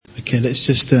Okay, let's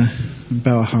just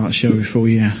bow our hearts, shall we, before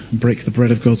we break the bread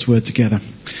of God's word together.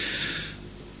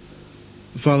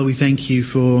 Father, we thank you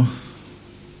for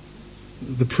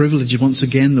the privilege once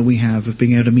again that we have of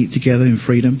being able to meet together in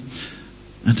freedom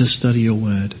and to study your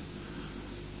word.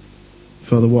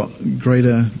 Father, what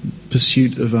greater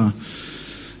pursuit of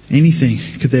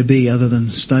anything could there be other than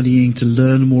studying to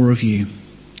learn more of you?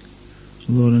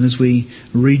 Lord, and as we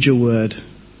read your word,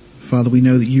 Father, we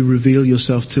know that you reveal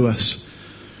yourself to us.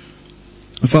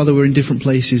 And Father, we're in different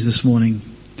places this morning,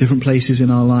 different places in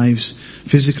our lives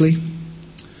physically,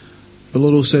 but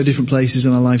Lord, also different places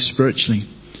in our lives spiritually.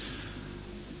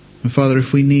 And Father,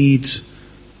 if we need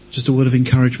just a word of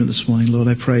encouragement this morning, Lord,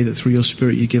 I pray that through your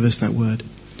Spirit you give us that word.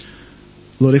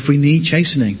 Lord, if we need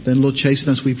chastening, then Lord,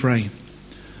 chasten us, we pray.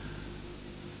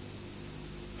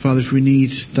 Father, if we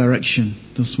need direction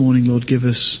this morning, Lord, give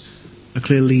us a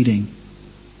clear leading.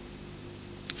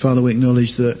 Father, we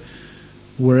acknowledge that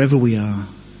wherever we are,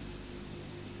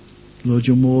 Lord,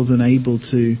 you're more than able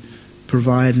to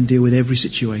provide and deal with every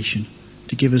situation,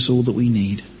 to give us all that we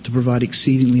need, to provide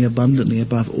exceedingly abundantly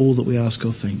above all that we ask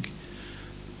or think.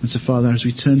 And so, Father, as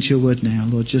we turn to your word now,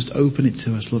 Lord, just open it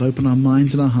to us. Lord, open our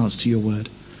minds and our hearts to your word.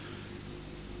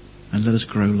 And let us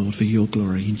grow, Lord, for your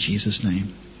glory. In Jesus'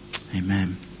 name,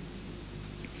 amen.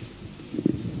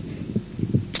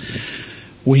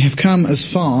 We have come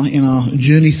as far in our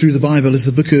journey through the Bible as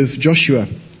the book of Joshua.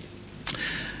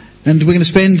 And we're going to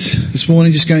spend this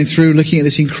morning just going through looking at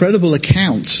this incredible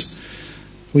account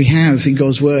we have in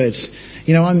God's Word.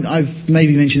 You know, I've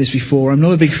maybe mentioned this before. I'm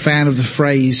not a big fan of the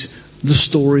phrase, the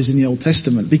stories in the Old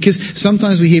Testament, because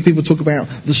sometimes we hear people talk about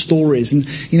the stories and,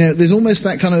 you know, there's almost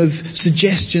that kind of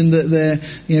suggestion that they're,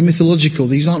 you know, mythological.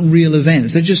 These aren't real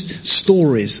events. They're just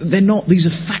stories. They're not. These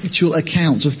are factual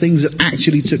accounts of things that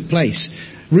actually took place.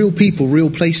 Real people,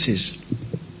 real places.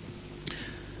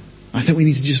 I think we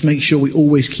need to just make sure we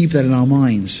always keep that in our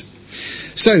minds.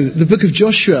 So, the book of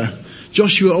Joshua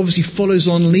obviously follows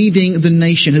on leading the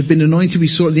nation, had been anointed, we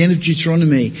saw at the end of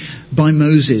Deuteronomy, by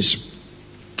Moses.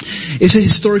 It's a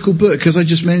historical book, as I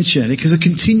just mentioned. It's a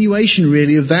continuation,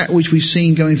 really, of that which we've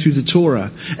seen going through the Torah.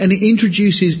 And it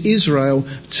introduces Israel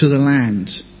to the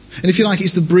land. And if you like,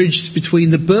 it's the bridge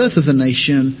between the birth of the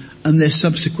nation and their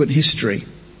subsequent history.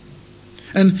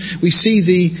 And we see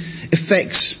the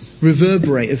effects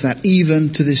reverberate of that even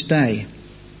to this day.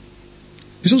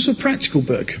 It's also a practical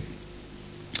book.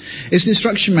 It's an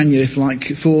instruction manual, if you like,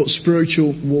 for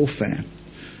spiritual warfare.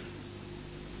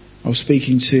 I was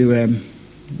speaking to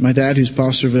my dad, who's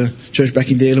pastor of a church back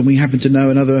in Deal, and we happen to know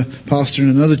another pastor in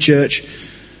another church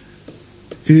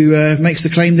who makes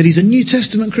the claim that he's a New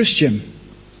Testament Christian.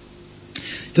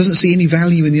 Doesn't see any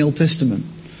value in the Old Testament.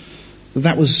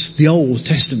 That was the Old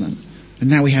Testament. And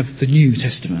now we have the New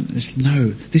Testament. No,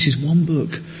 this is one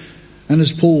book. And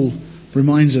as Paul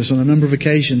reminds us on a number of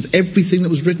occasions, everything that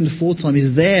was written aforetime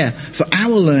is there for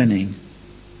our learning.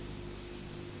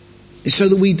 It's so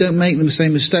that we don't make the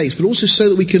same mistakes, but also so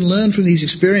that we can learn from these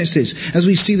experiences as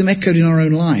we see them echoed in our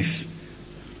own life.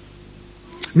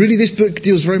 Really, this book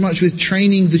deals very much with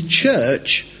training the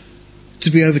church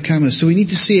to be overcomers. So we need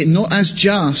to see it not as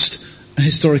just a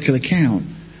historical account,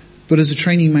 but as a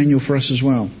training manual for us as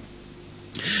well.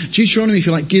 Deuteronomy, if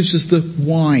you like, gives us the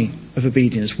why of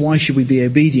obedience. Why should we be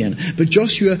obedient? But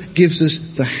Joshua gives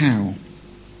us the how.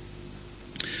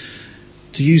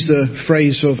 To use the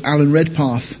phrase of Alan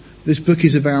Redpath, this book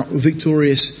is about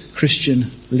victorious Christian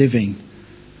living.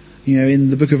 You know, in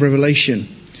the book of Revelation,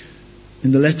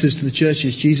 in the letters to the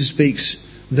churches, Jesus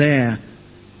speaks there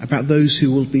about those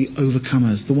who will be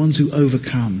overcomers, the ones who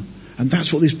overcome. And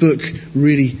that's what this book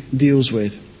really deals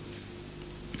with.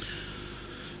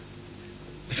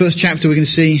 The first chapter we're going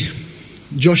to see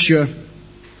Joshua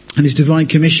and his divine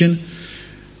commission.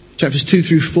 Chapters 2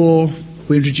 through 4,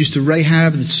 we're introduced to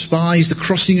Rahab, the spies, the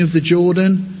crossing of the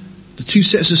Jordan, the 2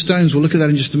 sets of stones. We'll look at that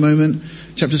in just a moment.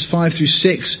 Chapters 5 through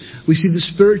 6, we see the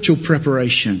spiritual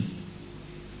preparation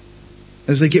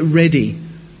as they get ready.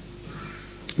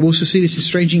 We also see this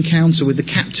strange encounter with the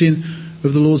captain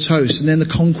of the Lord's host, and then the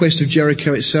conquest of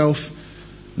Jericho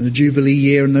itself, and the Jubilee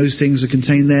year, and those things are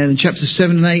contained there. In chapters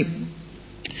 7 and 8,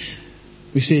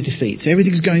 we see a defeat. So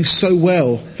everything's going so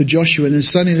well for Joshua, and then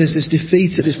suddenly there's this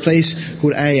defeat at this place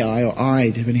called Ai, or Ai,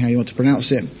 depending how you want to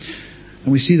pronounce it.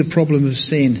 And we see the problem of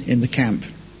sin in the camp.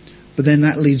 But then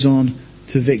that leads on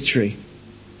to victory.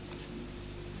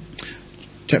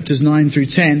 Chapters 9 through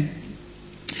 10,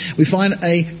 we find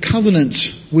a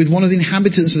covenant with one of the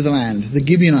inhabitants of the land, the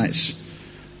Gibeonites.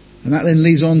 And that then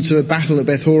leads on to a battle at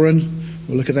Beth Horon.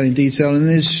 We'll look at that in detail. And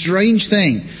there's a strange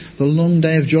thing, the long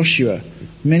day of Joshua.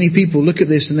 Many people look at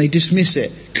this and they dismiss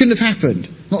it. Couldn't have happened.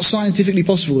 Not scientifically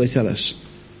possible, they tell us.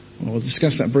 Well, we'll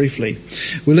discuss that briefly.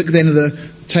 We'll look then at the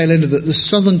tail end of the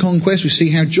southern conquest. We see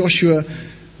how Joshua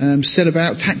set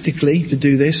about tactically to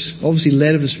do this, obviously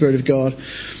led of the Spirit of God.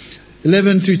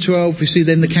 11 through 12, we see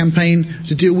then the campaign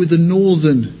to deal with the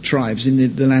northern tribes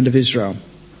in the land of Israel.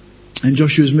 And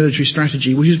Joshua's military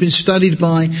strategy, which has been studied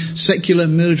by secular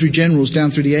military generals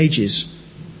down through the ages.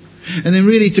 And then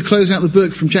really to close out the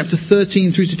book from chapter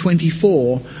 13 through to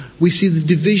 24, we see the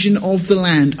division of the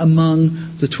land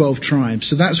among the 12 tribes.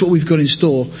 So that's what we've got in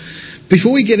store.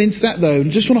 Before we get into that though, I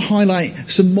just want to highlight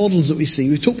some models that we see.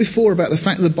 We've talked before about the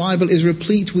fact that the Bible is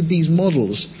replete with these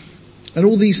models. And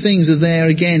all these things are there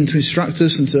again to instruct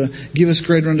us and to give us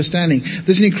greater understanding.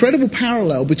 There's an incredible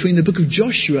parallel between the book of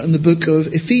Joshua and the book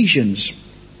of Ephesians.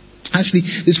 Actually,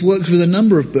 this works with a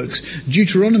number of books.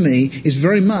 Deuteronomy is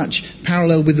very much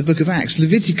parallel with the book of Acts.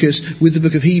 Leviticus with the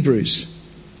book of Hebrews.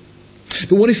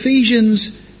 But what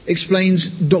Ephesians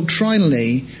explains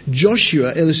doctrinally,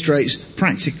 Joshua illustrates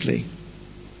practically.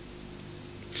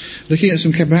 Looking at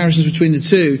some comparisons between the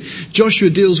two, Joshua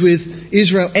deals with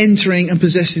Israel entering and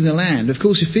possessing the land. Of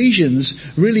course,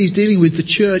 Ephesians really is dealing with the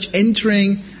church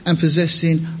entering and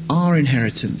possessing our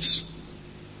inheritance.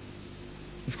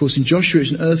 Of course, in Joshua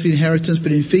it's an earthly inheritance,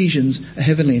 but in Ephesians a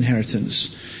heavenly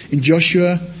inheritance. In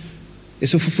Joshua,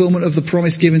 it's a fulfillment of the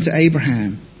promise given to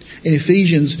Abraham. In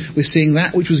Ephesians, we're seeing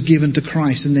that which was given to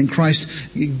Christ, and then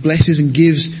Christ blesses and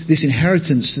gives this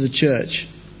inheritance to the church.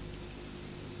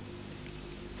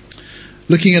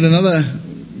 Looking at another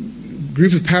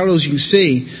group of parallels you can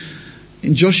see,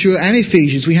 in Joshua and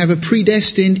Ephesians, we have a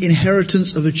predestined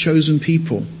inheritance of a chosen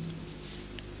people.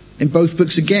 In both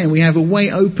books again, we have a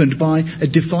way opened by a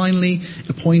divinely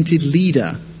appointed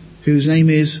leader whose name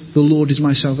is "The Lord is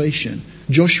my salvation."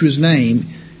 Joshua's name,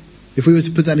 if we were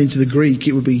to put that into the Greek,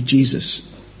 it would be Jesus.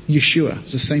 Yeshua,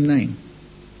 it's the same name.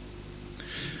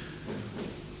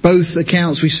 Both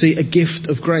accounts we see a gift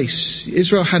of grace.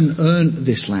 Israel hadn't earned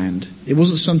this land. It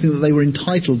wasn't something that they were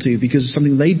entitled to because of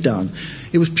something they'd done.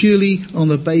 It was purely on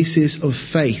the basis of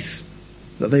faith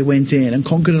that they went in and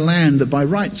conquered a land that by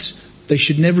rights they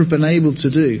should never have been able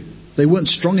to do. They weren't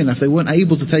strong enough. They weren't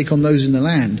able to take on those in the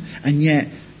land. And yet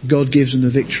God gives them the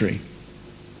victory.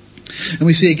 And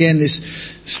we see again this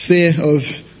sphere of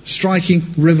striking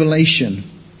revelation,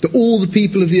 that all the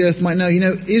people of the earth might know.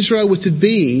 Israel were to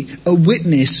be a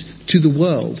witness to the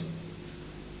world.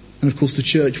 And of course the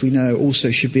church, we know, also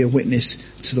should be a witness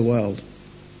to the world.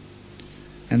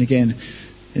 And again,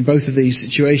 in both of these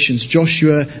situations,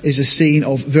 Joshua is a scene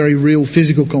of very real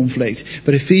physical conflict.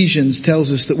 But Ephesians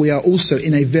tells us that we are also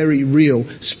in a very real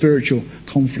spiritual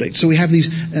conflict. So we have these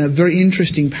very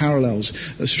interesting parallels.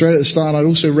 Straight at the start, I'd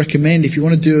also recommend, if you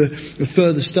want to do a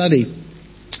further study,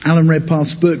 Alan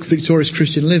Redpath's book, Victorious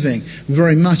Christian Living,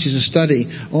 very much is a study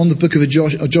on the book of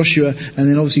Joshua, and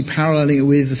then obviously paralleling it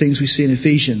with the things we see in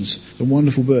Ephesians. A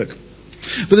wonderful book.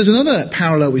 But there's another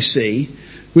parallel we see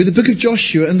with the book of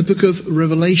Joshua and the book of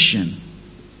Revelation.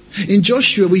 In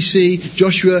Joshua, we see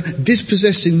Joshua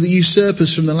dispossessing the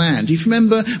usurpers from the land. Do you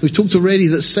remember? We've talked already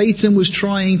that Satan was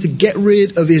trying to get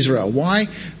rid of Israel. Why?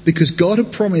 Because God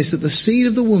had promised that the seed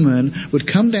of the woman would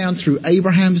come down through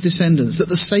Abraham's descendants, that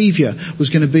the Saviour was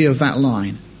going to be of that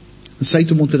line. And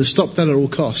Satan wanted to stop that at all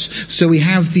costs. So we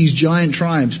have these giant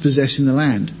tribes possessing the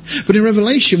land. But in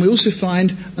Revelation, we also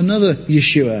find another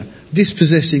Yeshua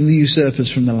dispossessing the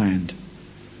usurpers from the land.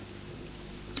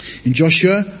 In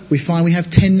Joshua, we find we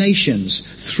have 10 nations.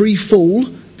 3 fall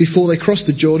before they cross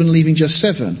the Jordan, leaving just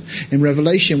 7. In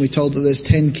Revelation, we're told that there's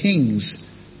 10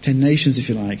 kings, 10 nations if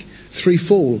you like. 3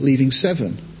 fall, leaving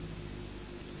 7.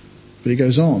 But it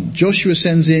goes on. Joshua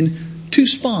sends in 2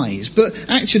 spies, but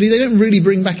actually they don't really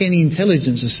bring back any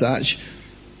intelligence as such.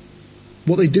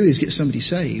 What they do is get somebody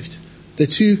saved. They're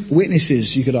 2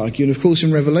 witnesses, you could argue. And of course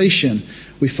in Revelation,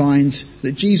 we find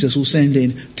that Jesus will send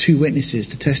in 2 witnesses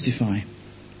to testify.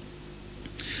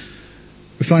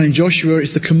 We find in Joshua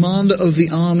it's the commander of the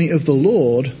army of the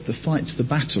Lord that fights the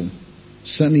battle.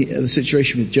 Certainly the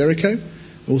situation with Jericho,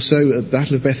 also the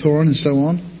battle of Beth Horon and so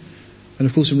on. And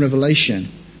of course in Revelation,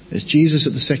 it's Jesus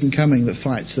at the second coming that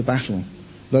fights the battle.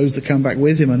 Those that come back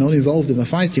with him are not involved in the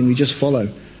fighting, we just follow.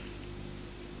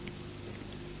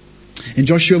 In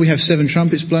Joshua we have 7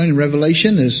 trumpets blown. In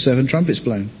Revelation there's 7 trumpets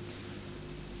blown.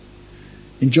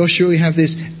 In Joshua we have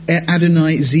this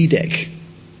Adonai Zedek.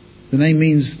 The name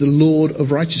means the Lord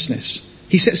of righteousness.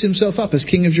 He sets himself up as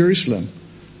King of Jerusalem.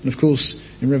 And of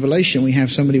course, in Revelation, we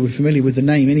have somebody we're familiar with the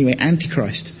name anyway,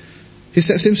 Antichrist. He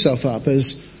sets himself up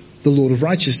as the Lord of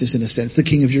righteousness, in a sense, the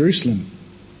King of Jerusalem.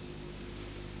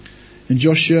 In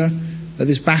Joshua, at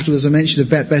this battle, as I mentioned,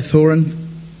 of Beth Horon,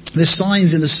 there's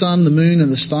signs in the sun, the moon,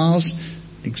 and the stars.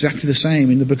 Exactly the same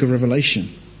in the book of Revelation.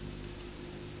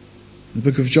 In the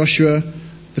book of Joshua,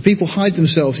 the people hide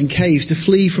themselves in caves to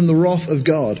flee from the wrath of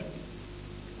God.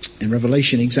 In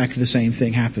Revelation, exactly the same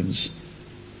thing happens.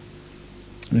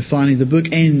 And then finally, the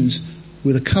book ends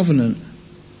with a covenant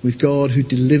with God who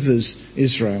delivers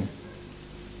Israel.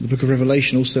 The book of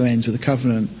Revelation also ends with a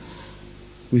covenant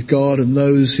with God and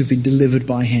those who've been delivered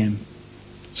by him.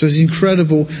 So it's an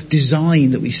incredible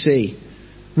design that we see.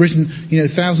 Written,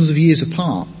 thousands of years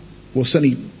apart. Well,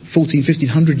 certainly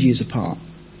 1500 years apart,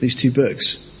 these two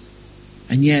books.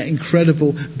 And yet,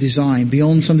 incredible design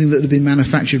beyond something that had been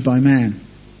manufactured by man.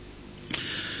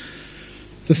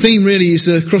 The theme really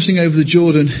is crossing over the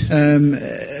Jordan,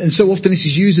 and so often this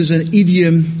is used as an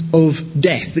idiom of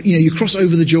death. That, you cross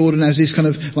over the Jordan as this kind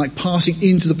of like passing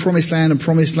into the promised land, and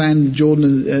promised land,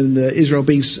 Jordan and Israel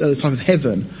being a type of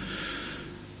heaven.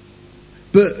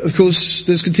 But of course,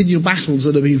 there's continual battles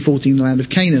that have been fought in the land of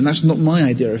Canaan. That's not my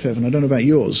idea of heaven. I don't know about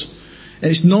yours.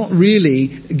 And it's not really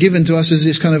given to us as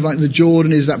this kind of like the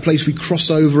Jordan is that place we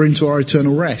cross over into our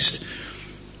eternal rest.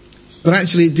 But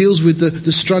actually it deals with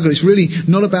the struggle. It's really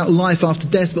not about life after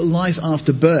death, but life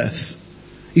after birth.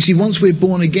 You see, once we're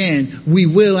born again, we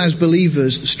will, as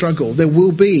believers, struggle. There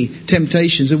will be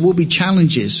temptations. There will be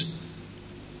challenges.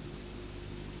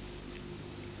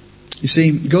 You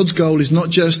see, God's goal is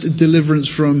not just deliverance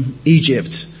from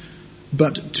Egypt,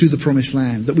 but to the promised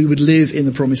land. That we would live in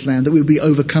the promised land. That we would be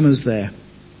overcomers there.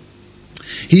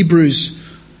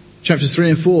 Hebrews chapter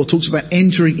 3 and 4 talks about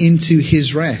entering into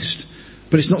his rest.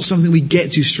 But it's not something we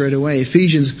get to straight away.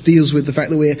 Ephesians deals with the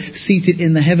fact that we're seated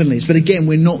in the heavenlies. But again,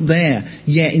 we're not there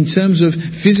yet. In terms of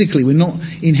physically, we're not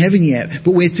in heaven yet.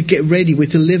 But we're to get ready. We're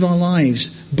to live our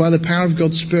lives by the power of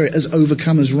God's Spirit as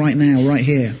overcomers right now, right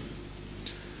here.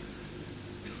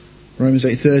 Romans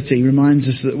 8:30 reminds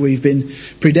us that we've been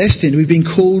predestined, we've been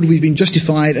called, we've been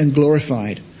justified and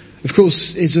glorified. Of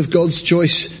course, it's of God's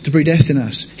choice to predestine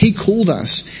us. He called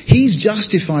us. He's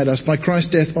justified us by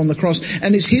Christ's death on the cross.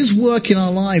 And it's his work in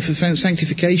our life for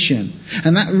sanctification.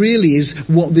 And that really is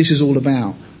what this is all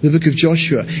about. The book of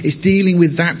Joshua is dealing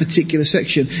with that particular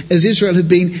section. As Israel had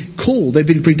been called, they've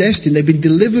been predestined, they've been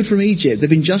delivered from Egypt, they've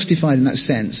been justified in that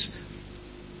sense.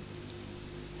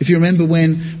 If you remember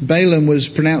when Balaam was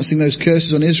pronouncing those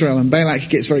curses on Israel and Balak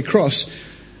gets very cross,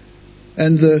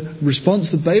 and the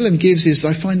response that Balaam gives is,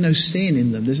 I find no sin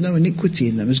in them. There's no iniquity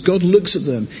in them. As God looks at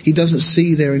them, he doesn't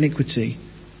see their iniquity,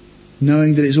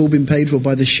 knowing that it's all been paid for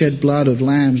by the shed blood of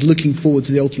lambs, looking forward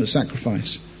to the ultimate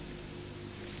sacrifice.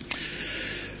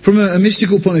 From a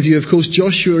mystical point of view, of course,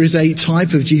 Joshua is a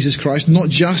type of Jesus Christ, not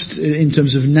just in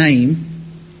terms of name.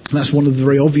 That's one of the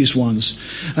very obvious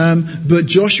ones. But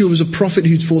Joshua was a prophet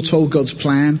who'd foretold God's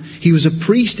plan. He was a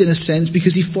priest in a sense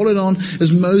because he followed on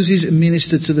as Moses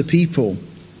ministered to the people.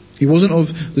 He wasn't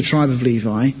of the tribe of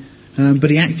Levi, but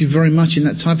he acted very much in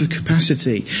that type of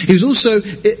capacity. He was also,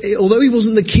 although he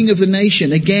wasn't the king of the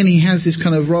nation, again he has this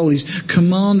kind of role. He's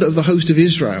commander of the host of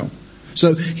Israel.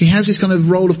 So he has this kind of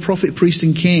role of prophet, priest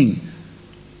and king.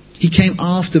 He came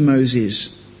after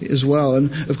Moses as well.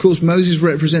 And of course Moses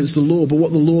represents the law, but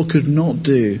what the law could not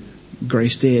do,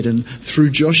 grace did. And through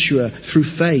Joshua, through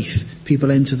faith, people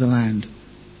enter the land.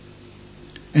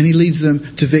 And he leads them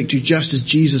to victory just as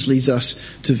Jesus leads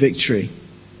us to victory.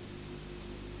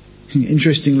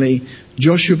 Interestingly,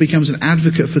 Joshua becomes an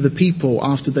advocate for the people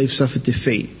after they've suffered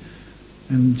defeat.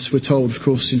 And we're told, of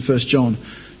course, in 1 John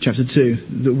chapter 2,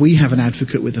 that we have an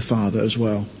advocate with the Father as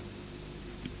well.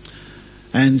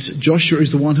 And Joshua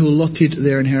is the one who allotted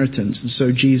their inheritance, and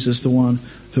so Jesus the one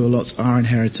who allots our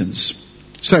inheritance.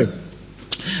 So,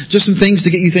 just some things to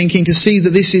get you thinking, to see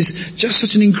that this is just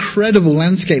such an incredible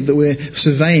landscape that we're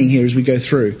surveying here as we go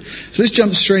through. So let's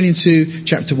jump straight into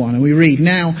chapter 1, and we read,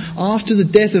 Now, after the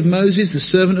death of Moses, the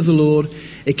servant of the Lord,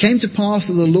 it came to pass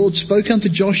that the Lord spoke unto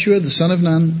Joshua, the son of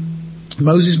Nun,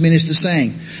 Moses' minister,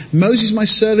 saying, Moses, my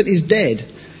servant, is dead.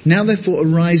 Now therefore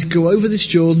arise, go over this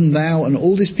Jordan, thou and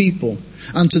all this people,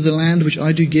 unto the land which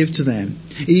I do give to them,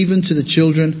 even to the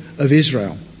children of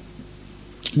Israel.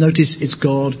 Notice it's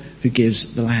God who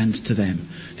gives the land to them.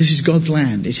 This is God's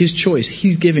land. It's his choice.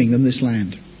 He's giving them this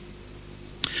land.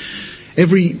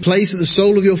 Every place that the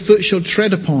sole of your foot shall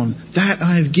tread upon, that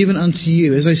I have given unto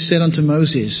you, as I said unto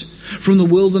Moses, from the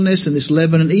wilderness and this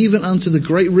Lebanon, even unto the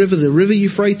great river, the river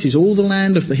Euphrates, all the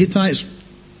land of the Hittites,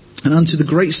 and unto the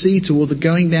great sea toward the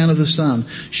going down of the sun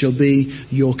shall be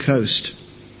your coast.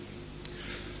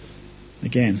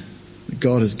 Again,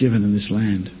 God has given them this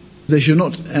land. There shall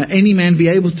not any man be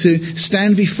able to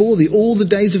stand before thee all the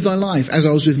days of thy life. As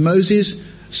I was with Moses,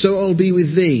 so I'll be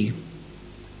with thee.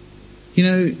 You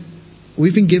know,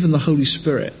 we've been given the Holy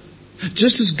Spirit.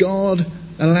 Just as God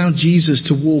allowed Jesus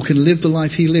to walk and live the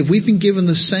life he lived, we've been given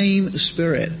the same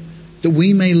Spirit that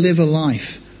we may live a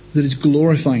life that is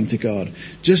glorifying to God.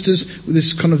 Just as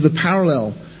this kind of the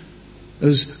parallel,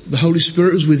 as the Holy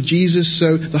Spirit was with Jesus,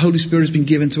 so the Holy Spirit has been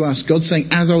given to us. God saying,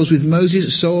 as I was with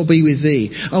Moses, so I'll be with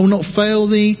thee. I will not fail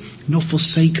thee, nor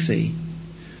forsake thee.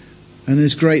 And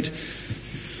this great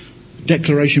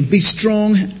declaration, be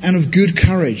strong and of good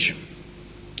courage.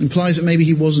 Implies that maybe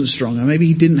he wasn't strong, or maybe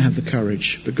he didn't have the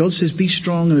courage. But God says, be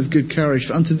strong and of good courage.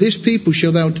 For unto this people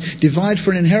shalt thou divide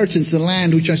for an inheritance the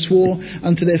land which I swore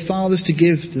unto their fathers to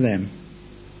give to them.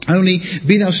 Only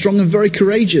be thou strong and very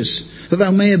courageous, that thou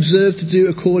may observe to do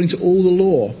according to all the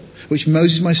law, which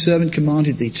Moses my servant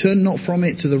commanded thee. Turn not from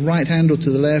it to the right hand or to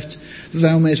the left, that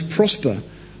thou mayest prosper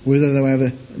whithersoever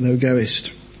thou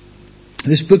goest.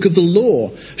 This book of the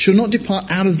law shall not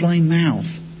depart out of thy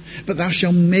mouth, but thou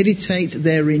shalt meditate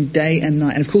therein day and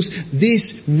night. And of course,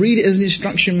 read it as an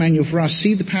instruction manual for us.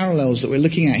 See the parallels that we're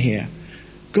looking at here.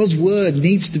 God's word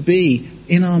needs to be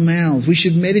in our mouths. We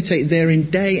should meditate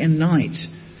therein day and night,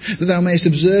 that thou mayest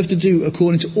observe to do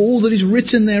according to all that is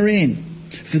written therein.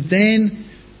 For then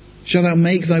shalt thou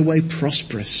make thy way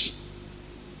prosperous.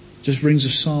 Just brings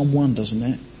us Psalm 1, doesn't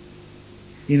it?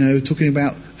 You know, talking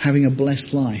about having a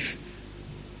blessed life,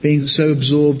 being so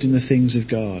absorbed in the things of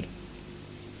God.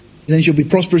 Then shall be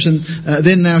prosperous, and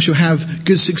then thou shalt have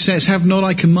good success. Have not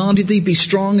I commanded thee? Be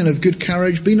strong and of good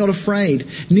courage. Be not afraid,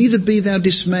 neither be thou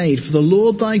dismayed. For the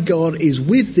Lord thy God is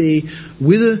with thee,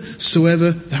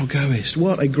 whithersoever thou goest.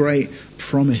 What a great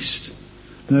promise.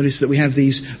 Notice that we have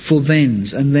these for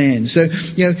thens and then. So,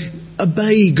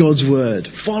 obey God's word.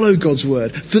 Follow God's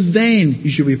word. For then you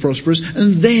shall be prosperous,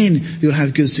 and then you'll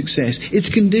have good success. It's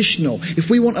conditional.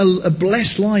 If we want a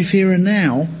blessed life here and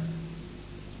now,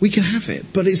 we can have it,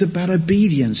 but it's about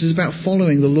obedience. It's about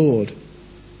following the Lord.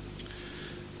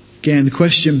 Again, the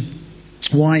question,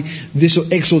 why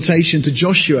this exhortation to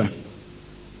Joshua?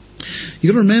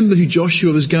 You've got to remember who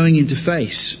Joshua was going in to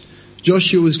face.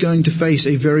 Joshua was going to face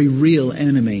a very real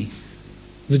enemy.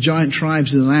 The giant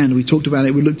tribes in the land. We talked about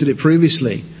it, we looked at it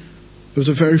previously. It was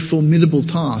a very formidable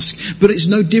task. But it's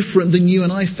no different than you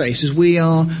and I face as we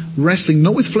are wrestling,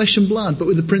 not with flesh and blood, but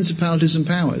with the principalities and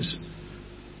powers.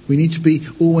 We need to be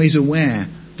always aware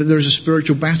that there is a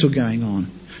spiritual battle going on,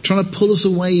 trying to pull us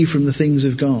away from the things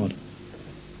of God.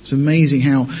 It's amazing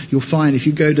how you'll find if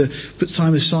you go to put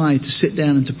time aside to sit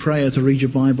down and to pray or to read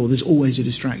your Bible, there's always a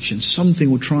distraction.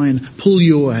 Something will try and pull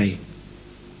you away.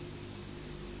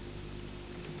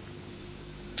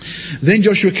 Then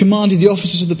Joshua commanded the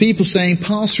officers of the people, saying,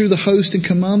 pass through the host and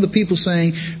command the people,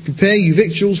 saying, prepare you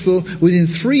victuals, for within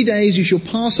 3 days you shall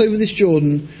pass over this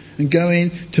Jordan and go in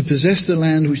to possess the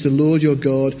land which the Lord your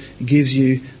God gives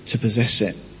you to possess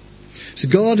it. So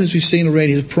God, as we've seen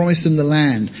already, has promised them the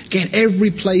land. Again, every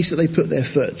place that they put their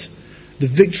foot, the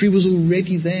victory was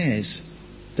already theirs.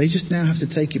 They just now have to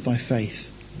take it by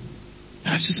faith.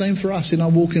 And that's the same for us in our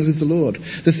walking with the Lord.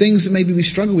 The things that maybe we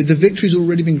struggle with, the victory's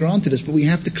already been granted us, but we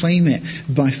have to claim it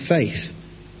by faith.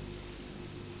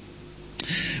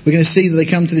 We're going to see that they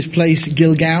come to this place,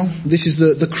 Gilgal. This is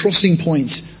the crossing point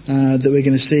that we're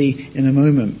going to see in a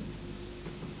moment.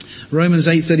 Romans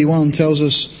 8:31 tells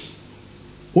us,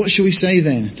 what shall we say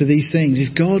then to these things?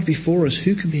 If God be for us,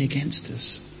 who can be against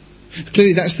us?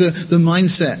 Clearly that's the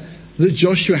mindset that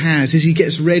Joshua has as he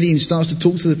gets ready and starts to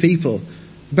talk to the people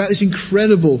about this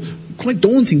incredible, quite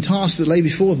daunting task that lay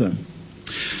before them.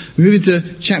 We move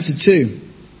into chapter 2.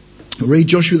 Read,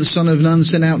 Joshua the son of Nun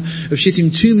sent out of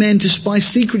Shittim 2 men to spy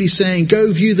secretly, saying,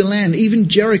 go view the land, even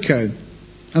Jericho.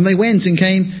 And they went and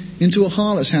came into a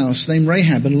harlot's house named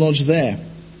Rahab and lodged there.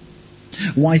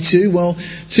 Why 2? Well,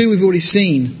 2 we've already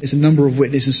seen. It's a number of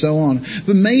witnesses and so on.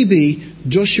 But maybe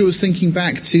Joshua was thinking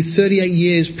back to 38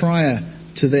 years prior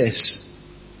to this,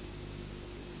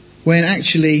 when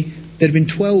actually there had been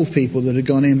 12 people that had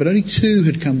gone in, but only 2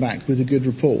 had come back with a good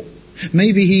report.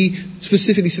 Maybe he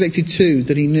specifically selected 2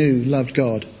 that he knew loved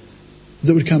God,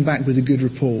 that would come back with a good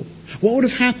report. What would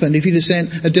have happened if he'd have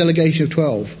sent a delegation of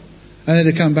 12 and they'd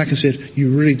have come back and said,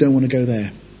 you really don't want to go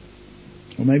there?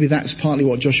 Or maybe that's partly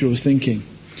what Joshua was thinking.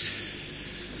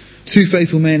 2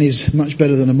 faithful men is much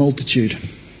better than a multitude.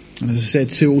 And as I said,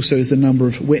 2 also is the number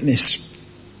of witness.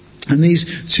 And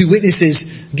these 2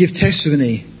 witnesses give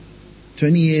testimony to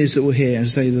any ears that were here.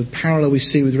 As I say, the parallel we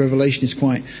see with Revelation is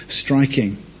quite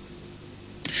striking.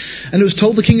 And it was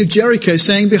told the king of Jericho,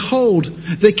 saying, behold,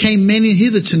 there came men in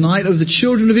hither tonight of the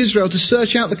children of Israel to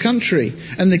search out the country.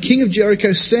 And the king of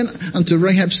Jericho sent unto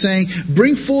Rahab, saying,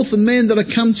 bring forth the men that are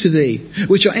come to thee,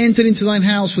 which are entered into thine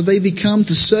house, for they be come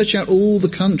to search out all the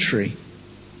country.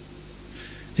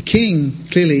 The king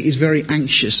clearly is very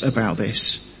anxious about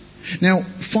this. Now,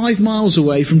 5 miles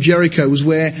away from Jericho was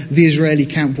where the Israeli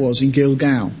camp was, in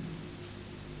Gilgal.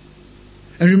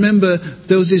 And remember,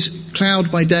 there was this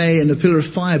cloud by day and a pillar of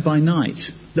fire by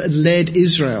night that had led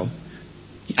Israel.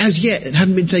 As yet, it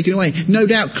hadn't been taken away. No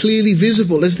doubt clearly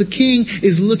visible. As the king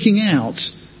is looking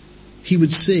out, he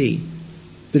would see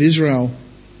that Israel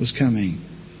was coming.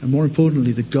 And more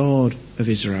importantly, the God of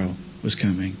Israel was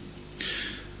coming.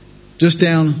 Just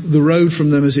down the road from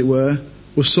them, as it were,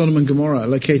 was Sodom and Gomorrah,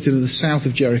 located in the south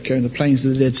of Jericho in the plains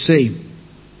of the Dead Sea.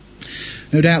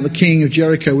 No doubt the king of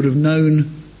Jericho would have known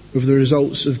of the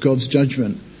results of God's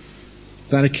judgment.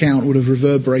 That account would have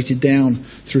reverberated down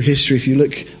through history. If you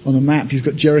look on a map, you've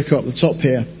got Jericho up the top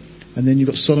here, and then you've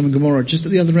got Sodom and Gomorrah just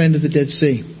at the other end of the Dead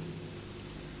Sea.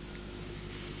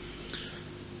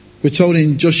 We're told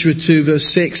in Joshua 2 verse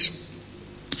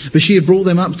 6, but she had brought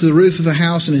them up to the roof of her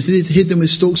house and had hid them with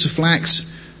stalks of flax,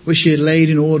 which she had laid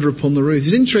in order upon the roof.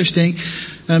 It's interesting,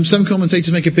 some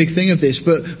commentators make a big thing of this,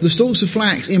 but the stalks of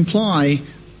flax imply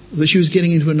that she was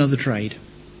getting into another trade.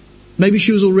 Maybe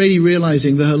she was already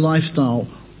realizing that her lifestyle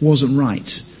wasn't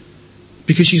right,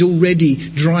 because she's already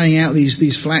drying out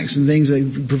these flax and things.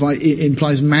 It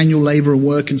implies manual labor and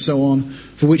work and so on,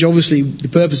 for which obviously the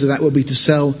purpose of that would be to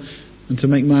sell and to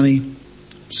make money.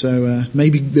 So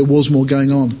maybe there was more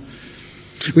going on.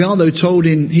 We are, though, told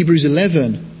in Hebrews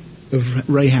 11 of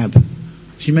Rahab.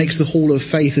 She makes the hall of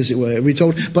faith, as it were. We're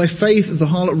told, by faith the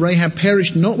harlot Rahab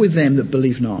perished not with them that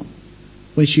believe not,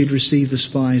 when she had received the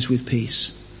spies with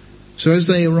peace. So as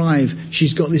they arrive,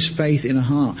 she's got this faith in her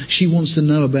heart. She wants to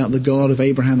know about the God of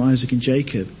Abraham, Isaac and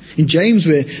Jacob. In James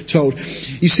we're told,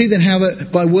 you see then how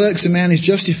that by works a man is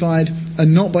justified,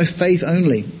 and not by faith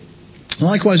only.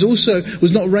 Likewise also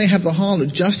was not Rahab the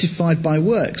harlot justified by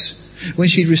works, when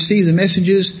she had received the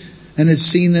messengers and had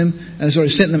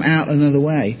sent them out another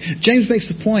way. James makes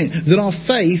the point that our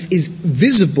faith is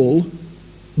visible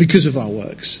because of our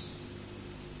works.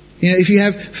 You know, if you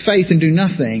have faith and do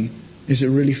nothing, is it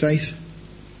really faith?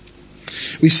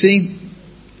 We see,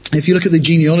 if you look at the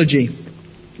genealogy,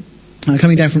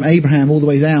 coming down from Abraham all the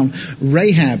way down,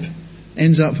 Rahab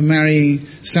ends up marrying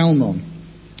Salmon.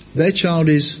 Their child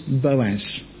is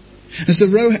Boaz. And so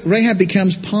Rahab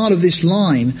becomes part of this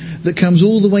line that comes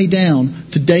all the way down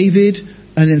to David,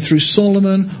 and then through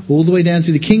Solomon, all the way down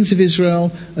through the kings of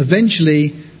Israel,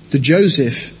 eventually to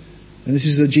Joseph. And this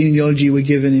is the genealogy we're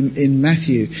given in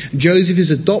Matthew. Joseph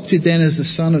is adopted then as the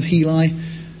son of Heli.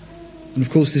 And of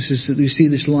course we see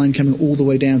this line coming all the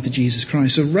way down to Jesus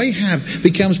Christ. So Rahab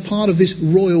becomes part of this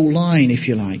royal line, if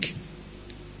you like.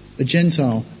 A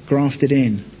Gentile grafted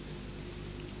in.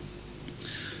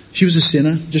 She was a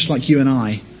sinner, just like you and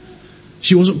I.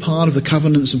 She wasn't part of the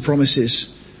covenants and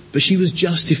promises, but she was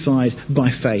justified by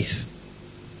faith,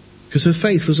 because her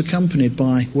faith was accompanied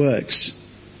by works.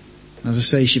 As I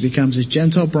say, she becomes this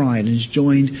Gentile bride and is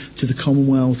joined to the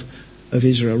commonwealth of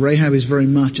Israel. Rahab is very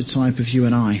much a type of you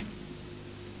and I.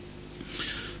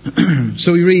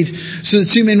 So we read, so the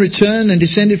two men returned and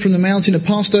descended from the mountain and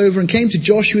passed over and came to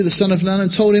Joshua the son of Nun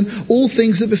and told him all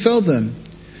things that befell them.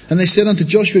 And they said unto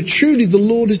Joshua, truly the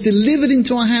Lord has delivered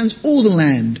into our hands all the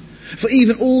land, for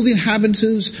even all the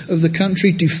inhabitants of the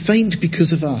country do faint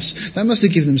because of us. That must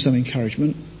have given them some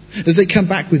encouragement. As they come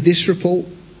back with this report,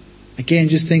 again,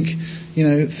 just think,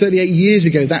 38 years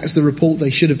ago, that's the report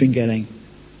they should have been getting.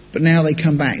 But now they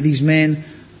come back, these men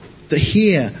that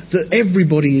hear that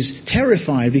everybody is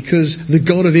terrified because the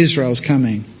God of Israel is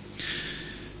coming.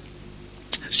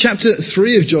 It's chapter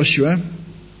 3 of Joshua.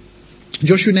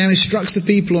 Joshua now instructs the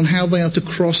people on how they are to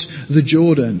cross the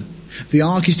Jordan. The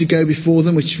ark is to go before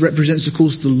them, which represents, of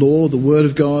course, the law, the word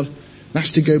of God.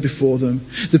 That's to go before them.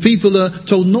 The people are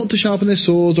told not to sharpen their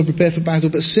swords or prepare for battle,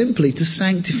 but simply to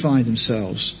sanctify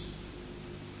themselves.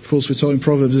 Of course, we're told in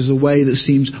Proverbs there's a way that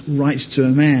seems right to a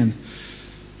man.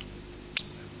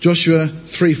 Joshua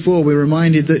 3:4, we're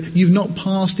reminded that you've not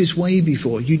passed this way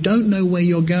before. You don't know where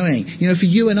you're going. For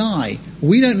you and I,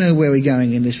 we don't know where we're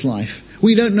going in this life.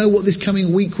 We don't know what this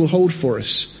coming week will hold for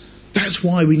us. That's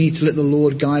why we need to let the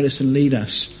Lord guide us and lead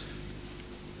us.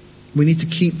 We need to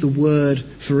keep the word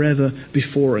forever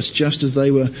before us, just as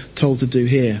they were told to do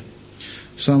here.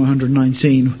 Psalm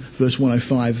 119, verse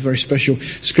 105, a very special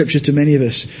scripture to many of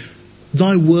us.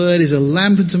 Thy word is a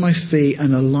lamp unto my feet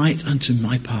and a light unto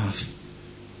my path.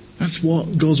 That's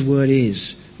what God's word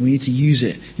is. We need to use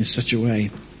it in such a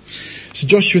way. So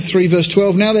Joshua 3 verse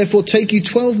 12, now therefore take you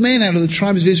 12 men out of the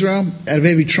tribes of Israel, out of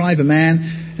every tribe a man,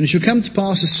 and it shall come to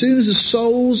pass as soon as the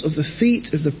soles of the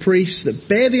feet of the priests that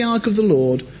bear the ark of the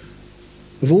Lord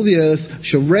of all the earth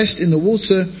shall rest in the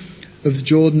water of the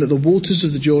Jordan, that the waters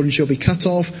of the Jordan shall be cut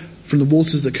off from the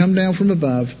waters that come down from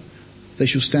above, they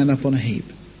shall stand up on a heap.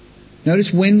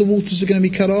 Notice when the waters are going to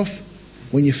be cut off?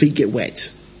 When your feet get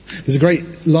wet. There's a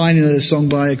great line in a song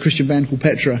by a Christian band called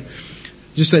Petra.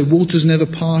 Just say, waters never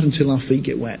part until our feet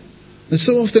get wet. And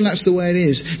so often that's the way it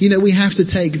is. We have to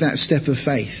take that step of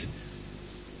faith.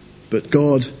 But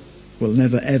God will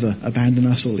never ever abandon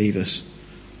us or leave us.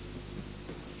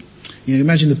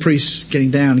 Imagine the priests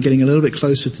getting down, getting a little bit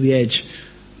closer to the edge,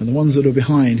 and the ones that are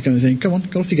behind kind of saying, come on,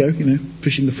 off you go,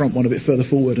 pushing the front one a bit further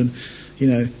forward and,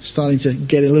 starting to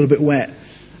get a little bit wet.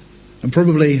 And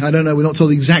probably, I don't know, we're not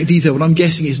told the exact detail, but I'm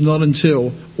guessing it's not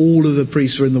until all of the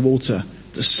priests were in the water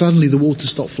that suddenly the water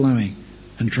stopped flowing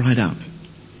and dried up.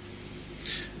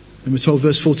 And we're told,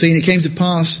 verse 14, it came to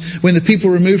pass when the people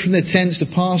removed from their tents to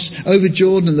pass over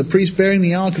Jordan, and the priests bearing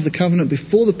the ark of the covenant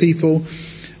before the people,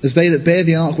 as they that bear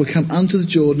the ark were come unto the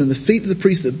Jordan, and the feet of the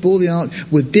priests that bore the ark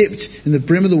were dipped in the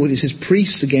brim of the water. It says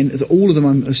priests again, all of them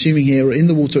I'm assuming here are in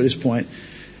the water at this point.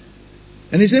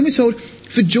 And it's then we're told,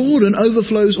 for Jordan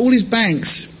overflows all his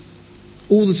banks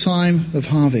all the time of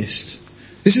harvest.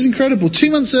 This is incredible.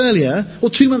 2 months earlier, or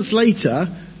 2 months later,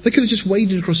 they could have just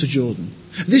waded across the Jordan.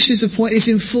 This is the point. It's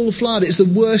in full flood. It's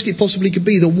the worst it possibly could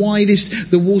be. The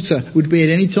widest the water would be at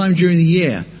any time during the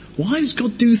year. Why does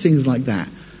God do things like that?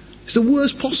 It's the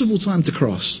worst possible time to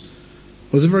cross.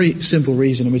 Well, there's a very simple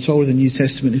reason, and we're told in the New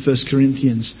Testament in 1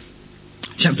 Corinthians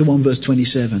chapter 1 verse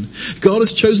 27. God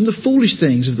has chosen the foolish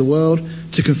things of the world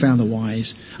to confound the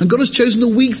wise. And God has chosen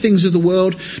the weak things of the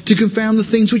world to confound the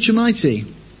things which are mighty.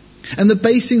 And the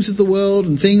base things of the world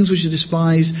and things which are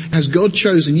despised has God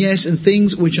chosen, yes, and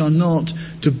things which are not,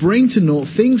 to bring to naught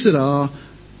things that are,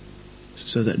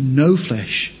 so that no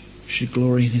flesh should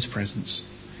glory in his presence.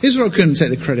 Israel couldn't take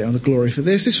the credit on the glory for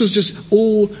this. This was just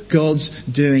all God's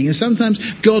doing. And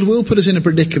sometimes God will put us in a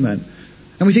predicament.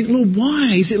 And we think, Lord,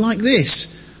 why is it like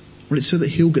this? Well, it's so that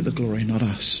he'll get the glory, not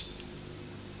us.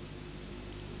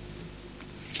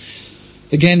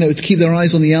 Again, they were to keep their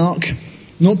eyes on the ark,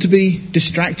 not to be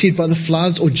distracted by the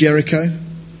floods or Jericho.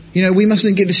 We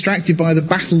mustn't get distracted by the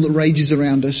battle that rages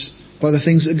around us, by the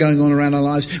things that are going on around our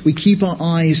lives. We keep our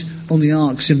eyes on the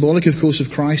ark, symbolic, of course, of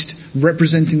Christ,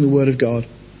 representing the Word of God.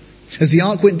 As the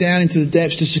ark went down into the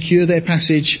depths to secure their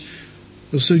passage,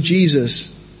 also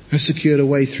Jesus has secured a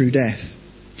way through death.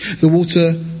 The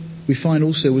water, we find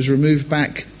also, was removed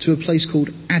back to a place called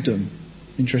Adam.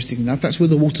 Interesting enough, that's where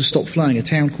the water stopped flowing, a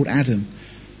town called Adam.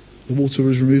 The water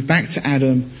was removed back to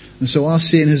Adam, and so our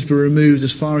sin has been removed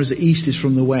as far as the east is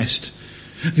from the west.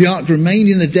 The ark remained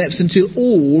in the depths until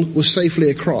all was safely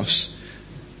across.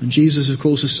 And Jesus, of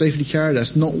course, has safely carried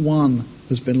us. Not one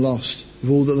has been lost of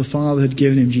all that the Father had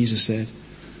given him, Jesus said.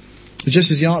 But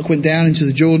just as the ark went down into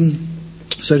the Jordan,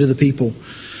 so did the people.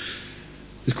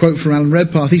 The quote from Alan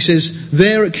Redpath, he says,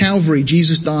 there at Calvary,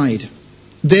 Jesus died.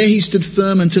 There he stood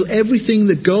firm until everything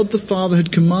that God the Father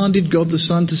had commanded God the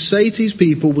Son to say to his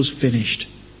people was finished.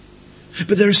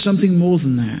 But there is something more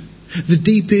than that. The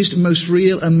deepest, most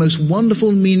real and most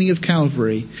wonderful meaning of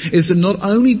Calvary is that not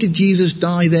only did Jesus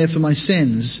die there for my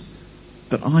sins,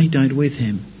 but I died with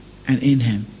him and in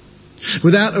him.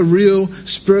 Without a real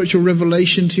spiritual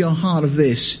revelation to your heart of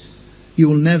this, you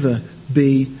will never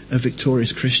be a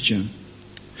victorious Christian.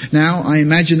 Now, I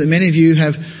imagine that many of you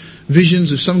have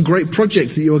visions of some great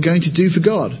project that you are going to do for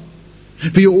God.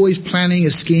 But you're always planning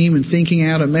a scheme and thinking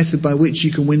out a method by which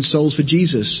you can win souls for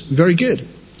Jesus. Very good.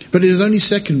 But it is only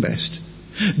second best.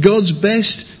 God's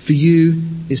best for you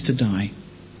is to die.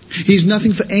 He is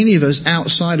nothing for any of us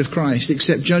outside of Christ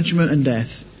except judgment and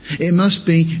death. It must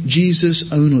be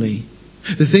Jesus only.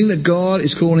 The thing that God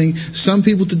is calling some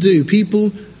people to do, people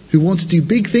who want to do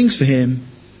big things for him,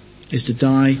 is to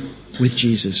die with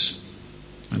Jesus.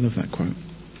 I love that quote.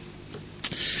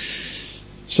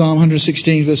 Psalm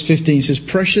 116 verse 15 says,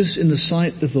 precious in the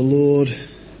sight of the Lord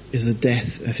is the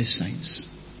death of his saints.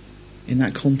 In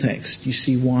that context, you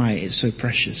see why it's so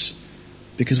precious.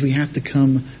 Because we have to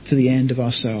come to the end of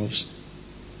ourselves.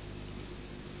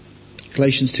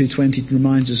 Galatians 2:20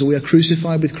 reminds us that we are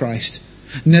crucified with Christ.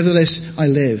 Nevertheless, I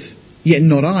live. Yet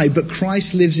not I, but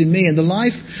Christ lives in me. And the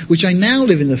life which I now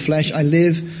live in the flesh, I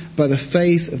live by the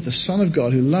faith of the Son of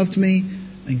God who loved me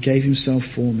and gave himself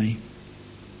for me.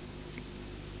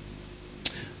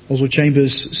 Oswald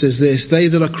Chambers says this, they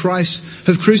that are Christ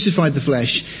have crucified the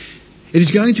flesh. It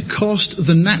is going to cost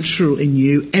the natural in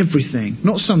you everything,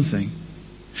 not something.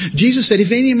 Jesus said,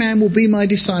 if any man will be my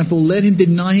disciple, let him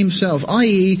deny himself,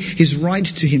 i.e. his right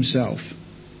to himself.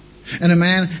 And a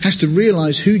man has to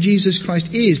realize who Jesus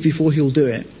Christ is before he'll do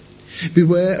it.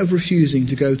 Beware of refusing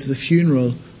to go to the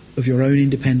funeral of your own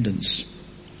independence.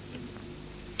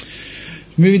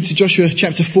 Moving to Joshua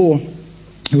chapter 4.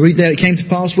 We read there, it came to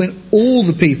pass when all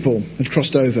the people had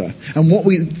crossed over. And what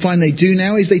we find they do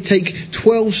now is they take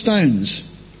 12 stones.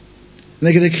 And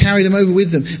they're going to carry them over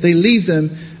with them. They leave them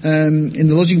in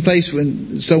the lodging place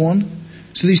and so on.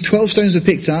 So these 12 stones are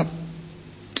picked up.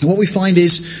 And what we find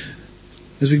is,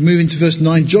 as we move into verse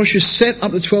 9, Joshua set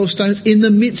up the 12 stones in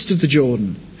the midst of the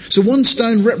Jordan. So one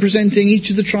stone representing each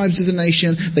of the tribes of the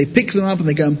nation. They pick them up and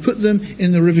they go and put them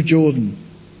in the river Jordan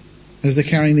as they're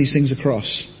carrying these things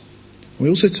across. We're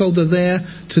also told they're there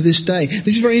to this day. This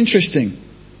is very interesting.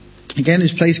 Again,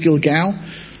 this place Gilgal,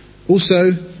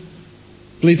 also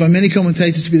believed by many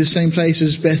commentators to be the same place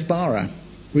as Beth Bara,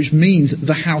 which means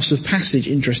the house of passage,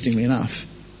 interestingly enough.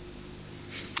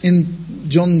 In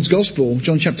John's Gospel,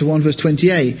 John chapter 1 verse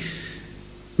 28,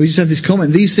 we just have this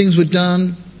comment, these things were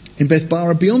done in Beth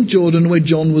Bara beyond Jordan where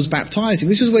John was baptizing.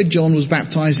 This is where John was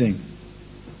baptizing.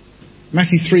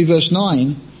 Matthew 3 verse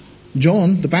 9,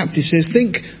 John the Baptist says,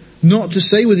 think not to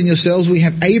say within yourselves, we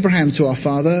have Abraham to our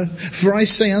father. For I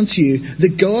say unto you,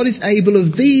 that God is able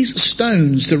of these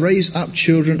stones to raise up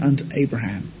children unto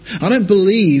Abraham. I don't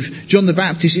believe John the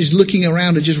Baptist is looking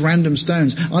around at just random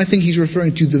stones. I think he's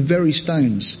referring to the very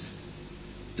stones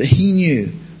that he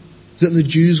knew that the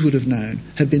Jews would have known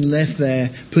had been left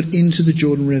there, put into the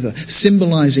Jordan River,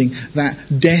 symbolizing that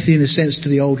death in a sense to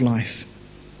the old life.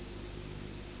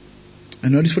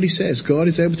 And notice what he says, God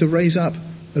is able to raise up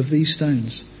of these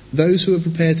stones those who are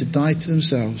prepared to die to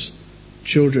themselves,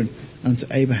 children unto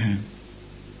Abraham.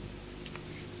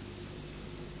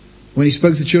 When he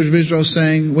spoke to the children of Israel,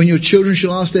 saying, when your children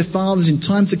shall ask their fathers in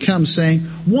time to come, saying,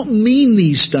 what mean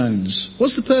these stones?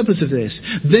 What's the purpose of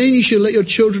this? Then you shall let your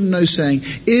children know, saying,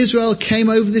 Israel came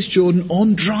over this Jordan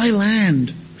on dry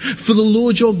land. For the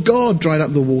Lord your God dried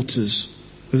up the waters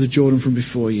of the Jordan from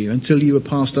before you, until you were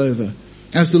passed over.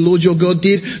 As the Lord your God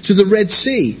did to the Red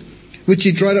Sea, which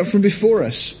he dried up from before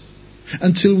us,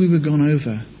 until we were gone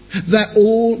over, that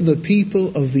all the people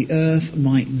of the earth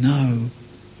might know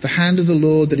the hand of the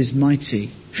Lord that is mighty,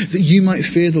 that you might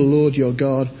fear the Lord your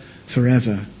God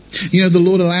forever. You know, the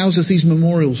Lord allows us these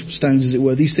memorial stones, as it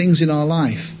were, these things in our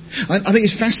life. I think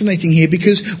it's fascinating here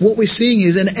because what we're seeing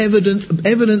is an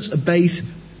evidence-based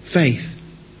faith.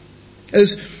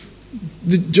 As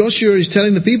Joshua is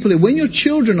telling the people here, when your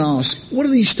children ask, what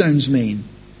do these stones mean?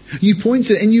 You point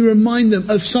to it and you remind them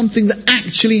of something that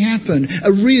actually happened,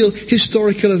 a real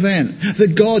historical event.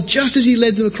 That God, just as he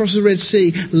led them across the Red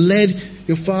Sea, led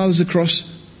your fathers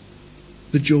across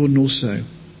the Jordan also.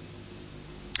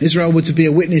 Israel were to be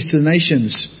a witness to the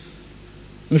nations.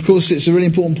 And of course it's a really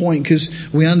important point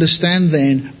because we understand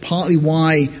then partly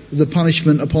why the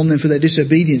punishment upon them for their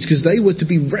disobedience, because they were to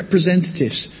be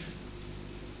representatives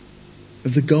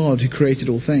of the God who created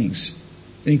all things.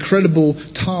 An incredible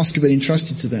task had been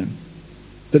entrusted to them.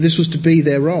 But this was to be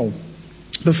their role.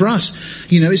 But for us,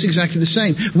 it's exactly the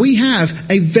same. We have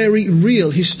a very real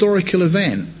historical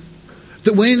event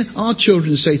that when our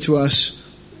children say to us,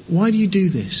 why do you do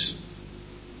this?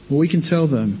 Well, we can tell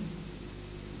them,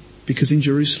 because in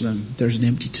Jerusalem there's an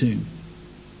empty tomb.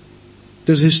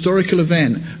 There's a historical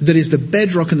event that is the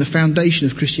bedrock and the foundation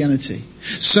of Christianity.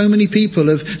 So many people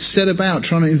have set about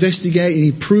trying to investigate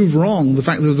and prove wrong the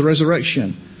fact of the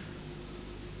resurrection.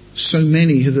 So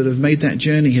many that have made that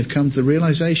journey have come to the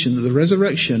realization that the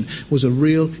resurrection was a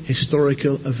real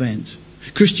historical event.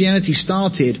 Christianity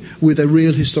started with a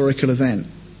real historical event.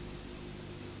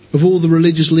 Of all the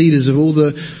religious leaders, of all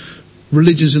the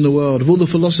religions in the world, of all the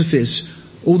philosophies,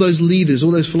 all those leaders,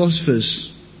 all those philosophers,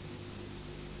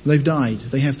 they've died.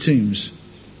 They have tombs.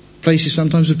 Places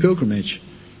sometimes of pilgrimage.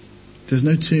 There's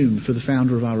no tomb for the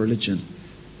founder of our religion.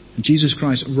 And Jesus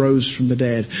Christ rose from the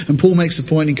dead. And Paul makes the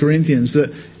point in Corinthians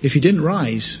that if he didn't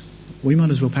rise, we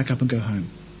might as well pack up and go home.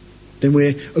 Then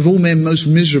we're, of all men, most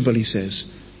miserable, he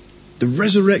says. The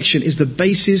resurrection is the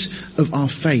basis of our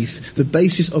faith, the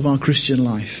basis of our Christian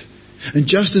life. And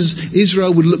just as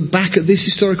Israel would look back at this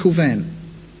historical event,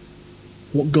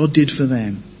 what God did for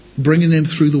them, bringing them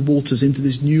through the waters into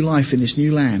this new life in this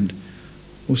new land,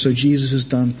 also Jesus has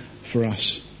done for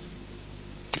us.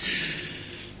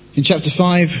 In chapter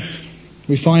 5,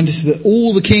 we find that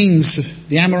all the kings,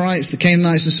 the Amorites, the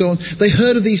Canaanites and so on, they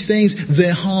heard of these things,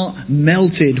 their heart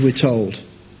melted, we're told.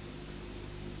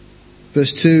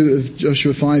 Verse 2 of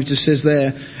Joshua 5 just says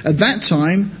there, at that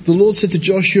time the Lord said to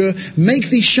Joshua, make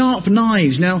these sharp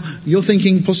knives. Now you're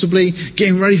thinking possibly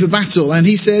getting ready for battle. And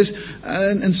he says,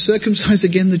 and circumcise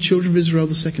again the children of Israel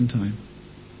the second time.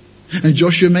 And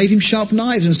Joshua made him sharp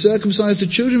knives and circumcised the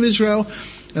children of Israel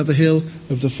at the hill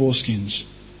of the foreskins.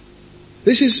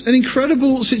 This is an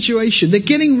incredible situation. They're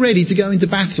getting ready to go into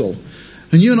battle.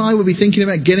 And you and I will be thinking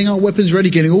about getting our weapons ready,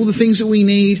 getting all the things that we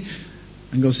need.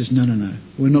 And God says, no,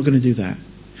 we're not going to do that.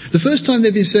 The first time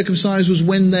they've been circumcised was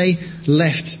when they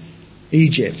left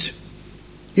Egypt.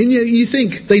 And you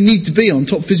think they need to be on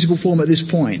top physical form at this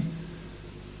point.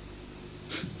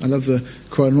 I love the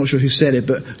quote, I'm not sure who said it,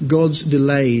 but God's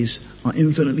delays are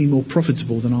infinitely more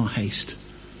profitable than our haste.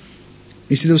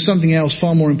 You see, there was something else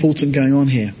far more important going on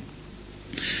here.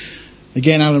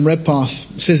 Again, Alan Redpath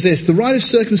says this: the rite of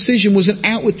circumcision was an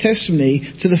outward testimony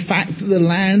to the fact that the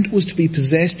land was to be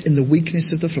possessed in the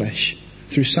weakness of the flesh,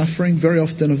 through suffering, very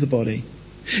often of the body.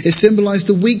 It symbolized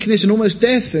the weakness and almost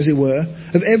death, as it were,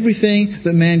 of everything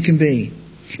that man can be,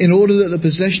 in order that the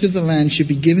possession of the land should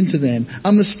be given to them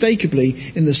unmistakably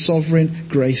in the sovereign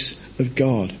grace of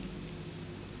God.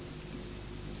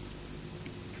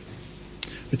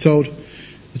 We're told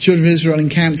the children of Israel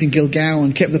encamped in Gilgal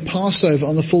and kept the Passover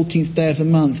on the 14th day of the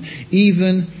month,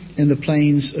 even in the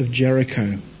plains of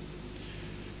Jericho.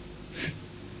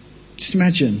 Just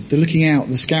imagine, they're looking out,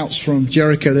 the scouts from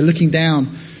Jericho, they're looking down,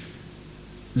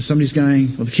 and somebody's going,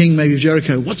 or the king maybe of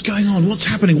Jericho, what's going on? What's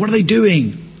happening? What are they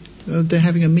doing? They're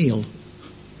having a meal.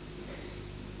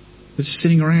 They're just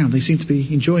sitting around. They seem to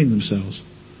be enjoying themselves.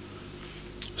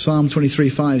 Psalm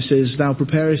 23:5 says, Thou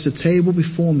preparest a table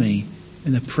before me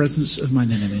in the presence of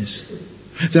mine enemies.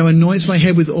 Thou anointest my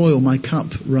head with oil, my cup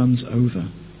runs over.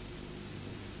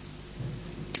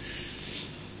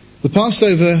 The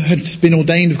Passover had been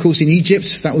ordained, of course, in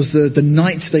Egypt. That was the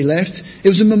night they left. It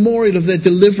was a memorial of their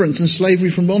deliverance and slavery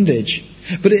from bondage.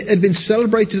 But it had been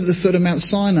celebrated at the foot of Mount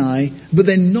Sinai, but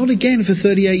then not again for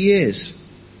 38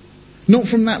 years. Not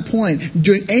from that point.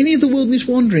 During any of the wilderness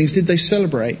wanderings did they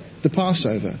celebrate the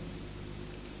Passover.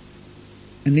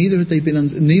 And neither had they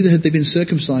been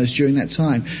circumcised during that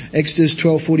time. Exodus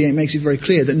 12:48 makes it very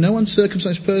clear that no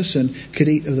uncircumcised person could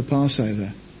eat of the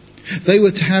Passover. They were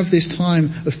to have this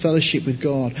time of fellowship with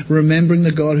God, remembering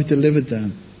the God who delivered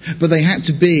them. But they had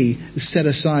to be set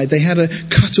aside. They had to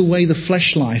cut away the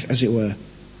flesh life, as it were,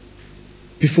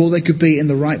 before they could be in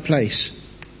the right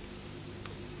place.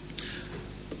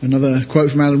 Another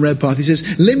quote from Alan Redpath. He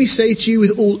says, Let me say to you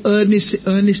with all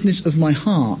earnestness of my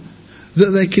heart, that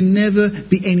there can never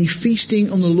be any feasting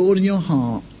on the Lord in your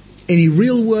heart, any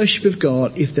real worship of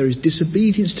God, if there is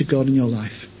disobedience to God in your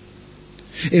life.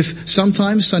 If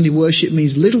sometimes Sunday worship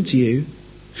means little to you,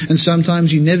 and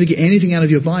sometimes you never get anything out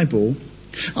of your Bible,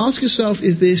 ask yourself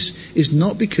if this is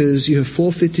not because you have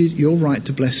forfeited your right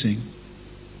to blessing.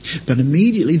 But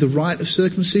immediately the rite of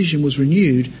circumcision was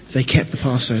renewed, they kept the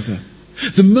Passover.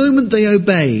 The moment they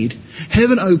obeyed,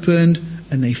 heaven opened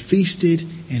and they feasted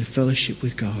in fellowship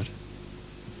with God.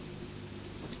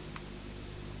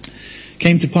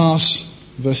 Came to pass,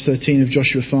 verse 13 of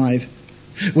Joshua 5,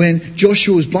 when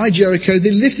Joshua was by Jericho,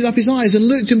 they lifted up his eyes and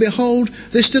looked, and behold,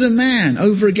 there stood a man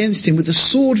over against him with a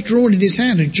sword drawn in his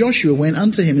hand. And Joshua went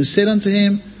unto him and said unto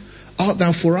him, Art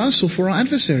thou for us or for our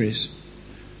adversaries?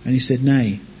 And he said,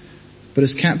 Nay, but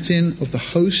as captain of the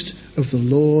host of the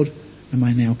Lord am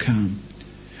I now come.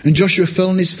 And Joshua fell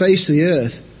on his face to the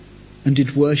earth and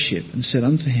did worship, and said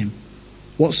unto him,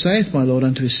 What saith my Lord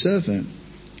unto his servant?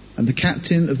 And the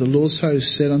captain of the Lord's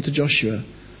host said unto Joshua,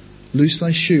 Loose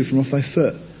thy shoe from off thy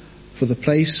foot, for the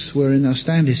place wherein thou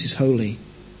standest is holy.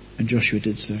 And Joshua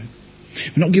did so.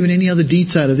 We're not given any other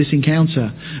detail of this encounter,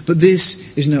 but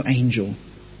this is no angel.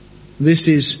 This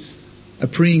is a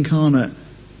pre-incarnate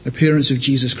appearance of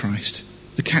Jesus Christ,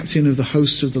 the captain of the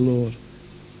hosts of the Lord,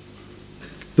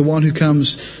 the one who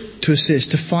comes to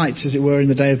assist, to fight, as it were, in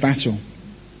the day of battle.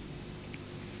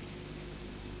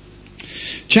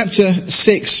 Chapter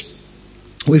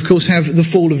 6, we of course have the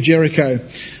fall of Jericho.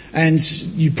 And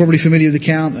you're probably familiar with the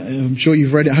account. I'm sure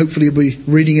you've read it. Hopefully you'll be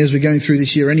reading it as we're going through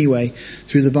this year anyway,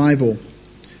 through the Bible.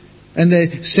 And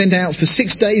they're sent out for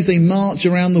 6 days. They march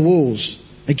around the walls.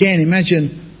 Again,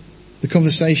 imagine the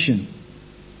conversation.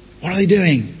 What are they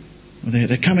doing? Well,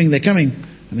 they're coming.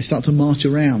 And they start to march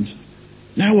around.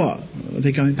 Now what?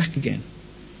 They're going back again.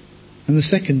 And the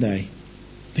second day,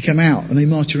 they come out and they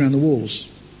march around the walls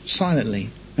silently.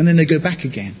 And then they go back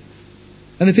again.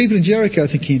 And the people in Jericho are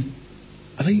thinking,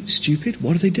 are they stupid?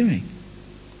 What are they doing?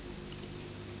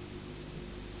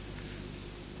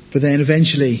 But then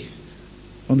eventually,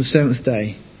 on the 7th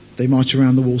day, they march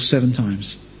around the wall 7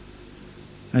 times.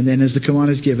 And then as the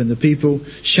command is given, the people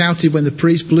shouted when the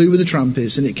priest blew with the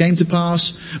trumpets. And it came to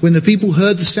pass, when the people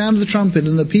heard the sound of the trumpet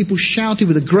and the people shouted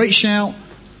with a great shout,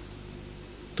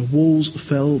 the walls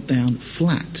fell down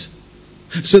flat,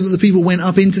 so that the people went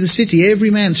up into the city,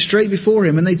 every man straight before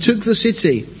him, and they took the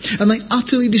city, and they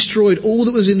utterly destroyed all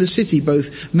that was in the city,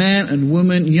 both man and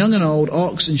woman, young and old,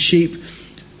 ox and sheep,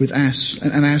 with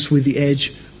ass with the edge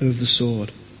of the sword.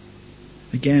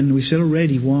 Again, we've said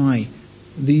already why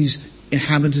these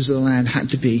inhabitants of the land had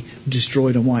to be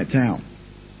destroyed and wiped out.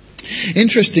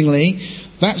 Interestingly,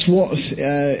 that's what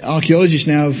archaeologists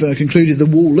now have concluded the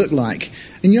wall looked like.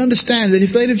 And you understand that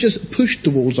if they'd have just pushed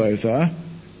the walls over,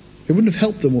 it wouldn't have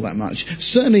helped them all that much.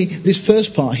 Certainly, this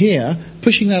first part here,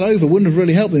 pushing that over wouldn't have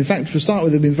really helped them. In fact, to start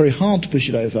with, it would have been very hard to push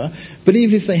it over. But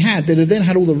even if they had, they'd have then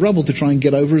had all the rubble to try and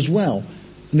get over as well.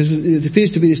 And it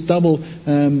appears to be this double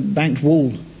banked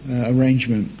wall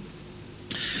arrangement.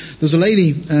 There was a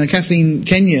lady, Kathleen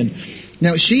Kenyon.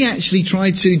 Now, she actually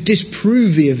tried to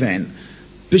disprove the event,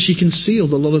 but she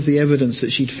concealed a lot of the evidence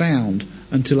that she'd found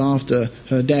until after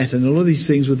her death. And a lot of these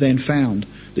things were then found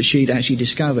that she'd actually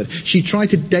discovered. She tried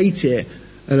to date it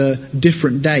at a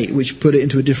different date, which put it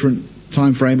into a different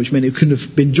time frame, which meant it couldn't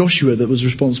have been Joshua that was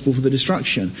responsible for the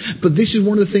destruction. But this is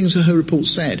one of the things that her report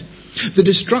said. The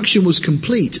destruction was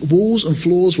complete. Walls and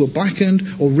floors were blackened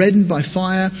or reddened by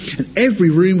fire, and every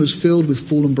room was filled with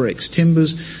fallen bricks,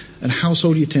 timbers, and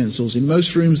household utensils. In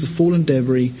most rooms, the fallen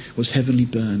debris was heavily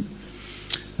burnt.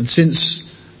 And since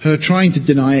her trying to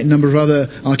deny it, a number of other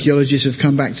archaeologists have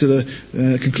come back to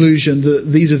the conclusion that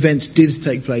these events did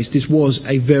take place. This was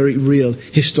a very real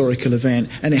historical event,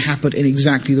 and it happened in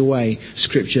exactly the way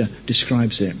Scripture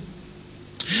describes it.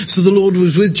 So the Lord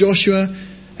was with Joshua,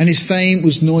 and his fame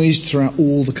was noised throughout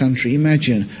all the country.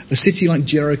 Imagine a city like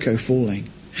Jericho falling.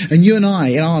 And you and I,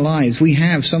 in our lives, we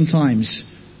have sometimes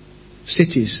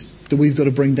cities that we've got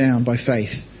to bring down by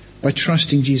faith, by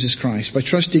trusting Jesus Christ, by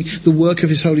trusting the work of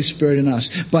his Holy Spirit in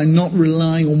us, by not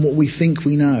relying on what we think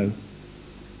we know.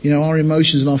 You know, our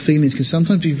emotions and our feelings can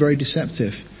sometimes be very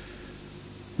deceptive.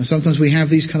 And sometimes we have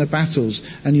these kind of battles,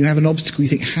 and you have an obstacle, you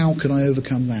think, how can I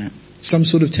overcome that? Some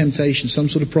sort of temptation, some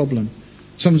sort of problem.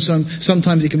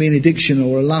 Sometimes it can be an addiction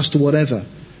or a lust or whatever.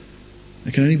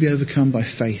 It can only be overcome by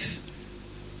faith.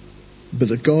 But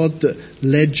the God that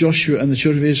led Joshua and the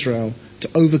children of Israel to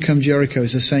overcome Jericho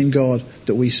is the same God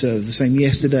that we serve, the same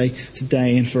yesterday,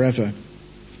 today, and forever.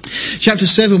 Chapter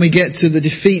 7, we get to the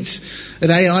defeat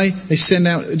at Ai. They send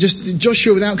out, just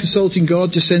Joshua, without consulting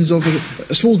God, just sends off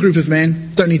a small group of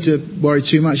men. Don't need to worry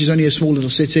too much. It's only a small little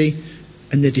city.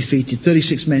 And they're defeated.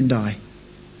 36 men die.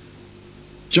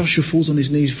 Joshua falls on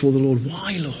his knees before the Lord.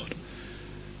 Why, Lord?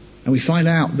 And we find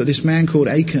out that this man called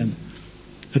Achan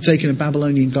had taken a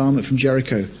Babylonian garment from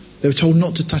Jericho. They were told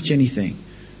not to touch anything.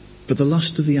 But the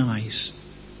lust of the eyes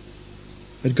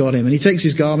had got him. And he takes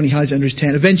his garment, he hides it under his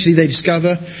tent. Eventually they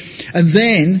discover. And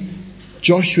then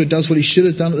Joshua does what he should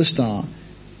have done at the start.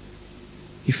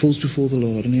 He falls before the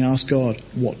Lord and he asks God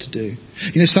what to do.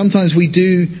 You know, sometimes we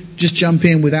do just jump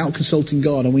in without consulting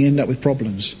God and we end up with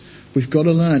problems. We've got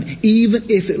to learn, even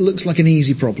if it looks like an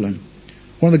easy problem.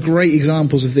 One of the great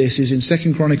examples of this is in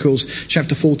 2 Chronicles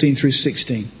chapter 14 through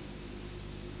 16.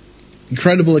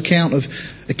 Incredible account of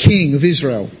a king of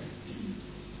Israel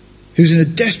who's in a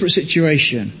desperate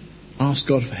situation, asks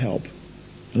God for help.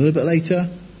 A little bit later,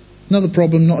 another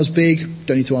problem, not as big,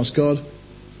 don't need to ask God,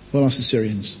 we'll ask the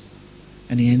Syrians.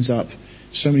 And he ends up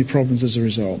so many problems as a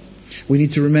result. We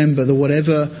need to remember that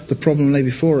whatever the problem lay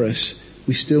before us,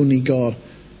 we still need God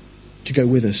to go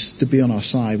with us, to be on our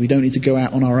side. We don't need to go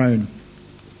out on our own.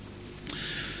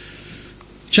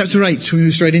 Chapter 8, we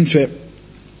move straight into it.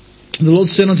 The Lord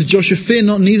said unto Joshua, fear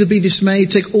not, neither be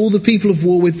dismayed. Take all the people of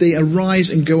war with thee,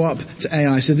 arise and go up to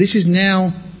Ai. So this is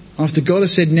now, after God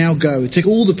has said, now go. Take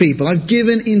all the people. I've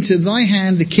given into thy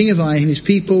hand the king of Ai and his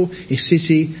people, his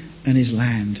city and his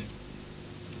land.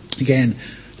 Again,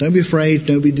 don't be afraid,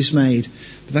 don't be dismayed.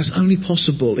 But that's only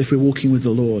possible if we're walking with the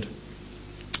Lord.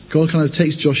 God kind of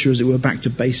takes Joshua, as it were, back to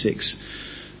basics.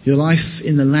 Your life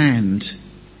in the land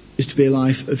is to be a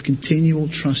life of continual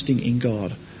trusting in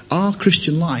God. Our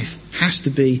Christian life has to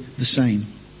be the same.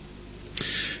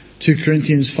 2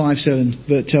 Corinthians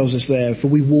 5:7 tells us there, for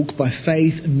we walk by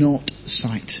faith, not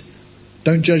sight.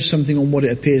 Don't judge something on what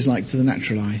it appears like to the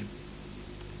natural eye.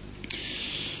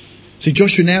 So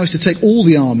Joshua now is to take all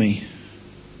the army,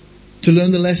 to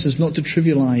learn the lessons, not to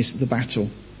trivialize the battle.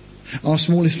 Our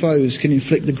smallest foes can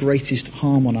inflict the greatest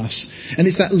harm on us. And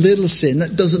it's that little sin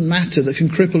that doesn't matter that can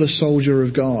cripple a soldier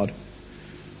of God.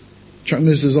 Chuck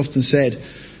Missler has often said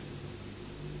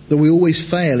that we always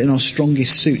fail in our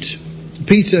strongest suit.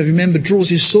 Peter, remember, draws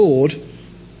his sword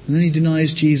and then he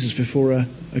denies Jesus before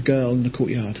a girl in the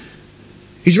courtyard.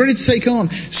 He's ready to take on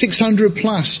 600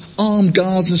 plus armed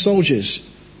guards and soldiers.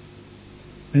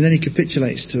 And then he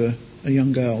capitulates to a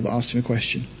young girl that asks him a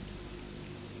question.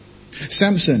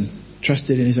 Samson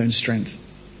trusted in his own strength.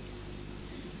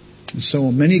 And so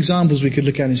on. Many examples we could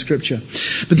look at in Scripture.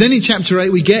 But then in chapter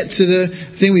 8 we get to the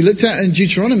thing we looked at in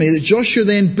Deuteronomy, that Joshua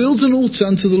then builds an altar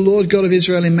unto the Lord God of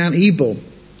Israel in Mount Ebal.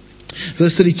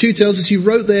 Verse 32 tells us he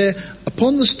wrote there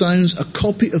upon the stones a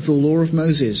copy of the law of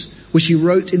Moses, which he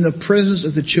wrote in the presence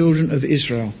of the children of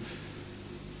Israel.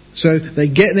 So they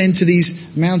get then to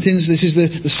these mountains. This is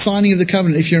the signing of the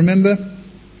covenant. If you remember,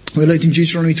 we looked in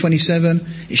Deuteronomy 27.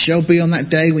 It shall be on that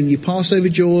day when you pass over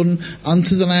Jordan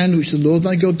unto the land which the Lord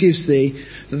thy God gives thee,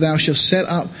 that thou shalt set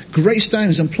up great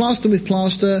stones and plaster them with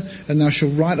plaster, and thou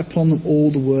shalt write upon them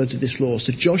all the words of this law.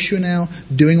 So Joshua now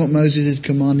doing what Moses had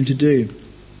commanded to do.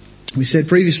 We said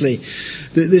previously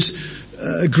that this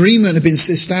agreement had been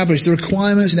established. The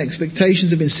requirements and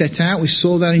expectations had been set out. We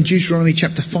saw that in Deuteronomy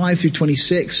chapter 5 through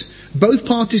 26. Both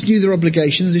parties knew their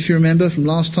obligations, if you remember from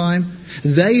last time.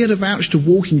 They had avouched to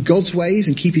walk in God's ways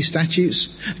and keep his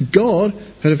statutes. God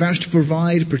had avouched to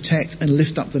provide, protect and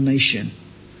lift up the nation.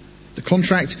 The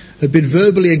contract had been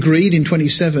verbally agreed in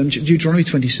Deuteronomy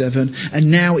 27,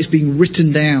 and now it's being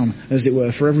written down, as it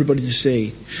were, for everybody to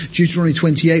see. Deuteronomy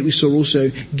 28, we saw also,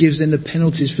 gives them the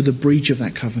penalties for the breach of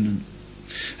that covenant.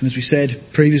 And as we said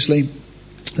previously,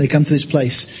 they come to this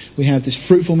place. We have this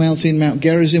fruitful mountain, Mount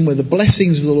Gerizim, where the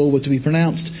blessings of the Lord were to be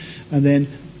pronounced, and then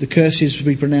the curses to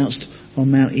be pronounced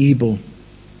on Mount Ebal.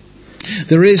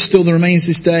 There remains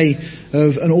this day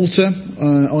of an altar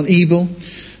on Ebal.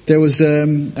 There was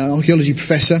an archaeology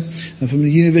professor from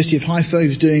the University of Haifa who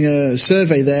was doing a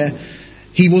survey there.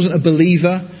 He wasn't a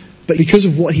believer, but because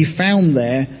of what he found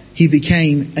there, he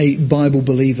became a Bible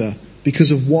believer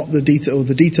because of what the detail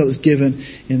that's given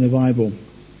in the Bible.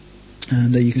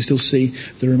 And you can still see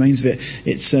the remains of it.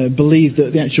 It's believed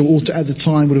that the actual altar at the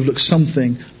time would have looked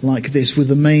something like this, with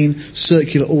the main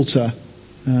circular altar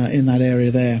in that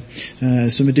area there.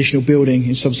 Some additional building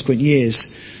in subsequent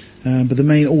years. But the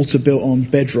main altar built on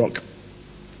bedrock.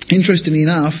 Interestingly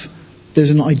enough, there's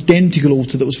an identical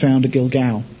altar that was found at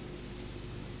Gilgal.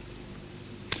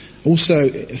 Also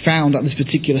found at this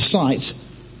particular site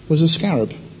was a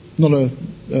scarab. Not a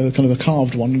kind of a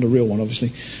carved one, not a real one, obviously.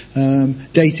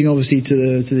 Dating, obviously, to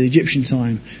the Egyptian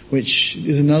time, which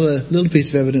is another little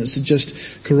piece of evidence that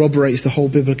just corroborates the whole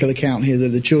biblical account here, that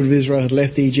the children of Israel had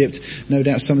left Egypt. No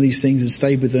doubt some of these things had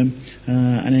stayed with them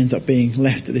and ended up being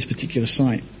left at this particular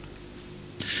site.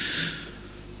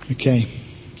 Okay.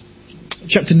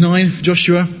 Chapter 9 of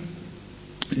Joshua.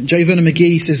 J. Vernon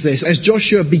McGee says this: as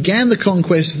Joshua began the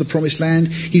conquest of the promised land,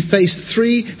 he faced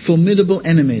three formidable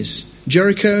enemies: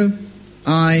 Jericho,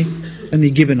 Ai, and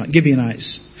the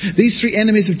Gibeonites. These three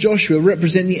enemies of Joshua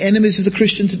represent the enemies of the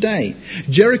Christian today.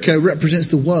 Jericho represents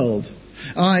the world.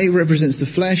 Ai represents the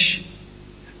flesh.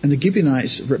 And the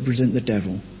Gibeonites represent the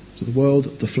devil. So the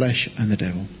world, the flesh, and the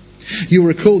devil. You'll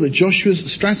recall that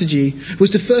Joshua's strategy was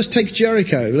to first take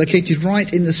Jericho, located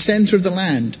right in the centre of the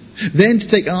land. Then to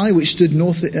take Ai, which stood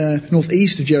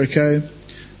northeast of Jericho.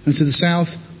 And to the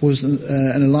south was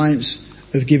an alliance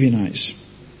of Gibeonites.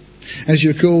 As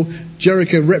you recall,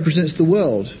 Jericho represents the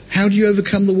world. How do you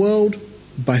overcome the world?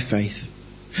 By faith.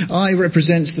 Ai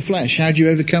represents the flesh. How do you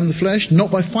overcome the flesh?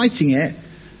 Not by fighting it,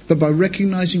 but by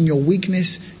recognising your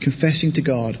weakness, confessing to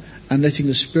God, and letting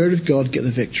the Spirit of God get the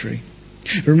victory.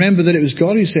 Remember that it was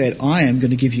God who said, I am going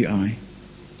to give you Ai.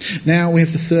 Now we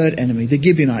have the third enemy, the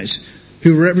Gibeonites,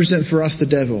 who represent for us the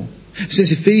devil.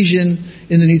 Since Ephesians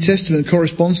in the New Testament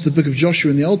corresponds to the book of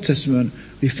Joshua in the Old Testament,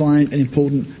 we find an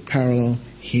important parallel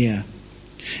here.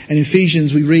 And in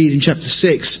Ephesians we read in chapter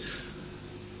 6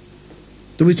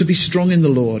 that we're to be strong in the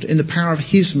Lord, in the power of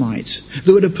his might,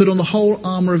 that we're to put on the whole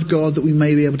armour of God, that we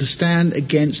may be able to stand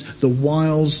against the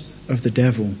wiles of the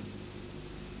devil.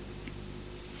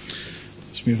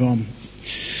 Let's move on.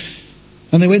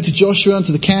 And they went to Joshua and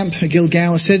to the camp at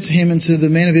Gilgal and said to him and to the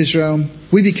men of Israel,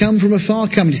 we be come from a far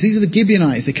country. These are the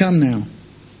Gibeonites, they come now.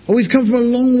 Or we've come from a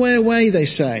long way away, they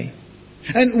say.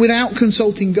 And without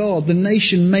consulting God, the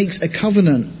nation makes a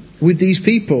covenant with these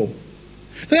people.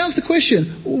 They ask the question,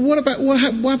 what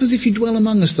happens if you dwell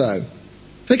among us though?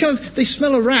 They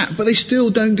smell a rat, but they still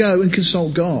don't go and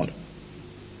consult God.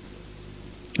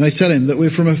 And they tell him that we're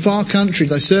from a far country,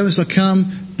 thy servants are come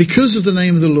because of the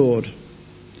name of the Lord.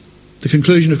 The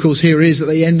conclusion, of course, here is that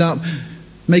they end up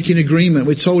making agreement.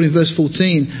 We're told in verse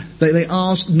 14 that they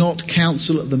asked not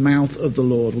counsel at the mouth of the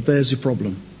Lord. Well, there's your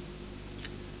problem.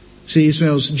 See,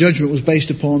 Israel's judgment was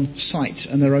based upon sight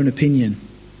and their own opinion.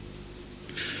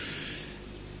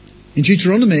 In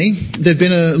Deuteronomy, there'd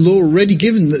been a law already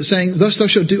given that saying, thus thou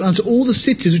shalt do unto all the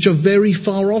cities which are very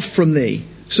far off from thee.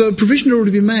 So a provision had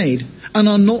already been made, and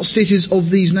are not cities of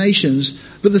these nations,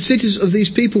 but the cities of these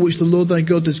people which the Lord thy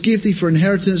God does give thee for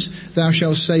inheritance, thou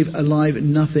shalt save alive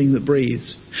nothing that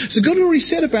breathes. So God had already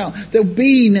said about there'll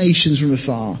be nations from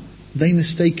afar. They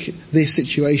mistake this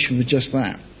situation for just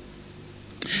that.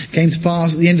 It came to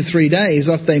pass at the end of 3 days,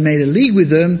 after they made a league with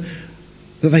them,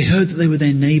 that they heard that they were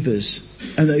their neighbours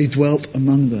and that he dwelt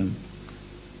among them.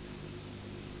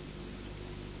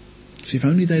 So if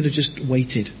only they'd have just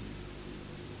waited.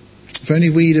 If only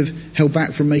we'd have held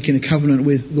back from making a covenant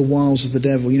with the wiles of the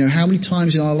devil. You know, how many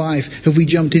times in our life have we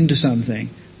jumped into something,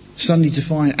 suddenly to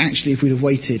find actually if we'd have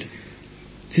waited?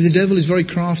 See, the devil is very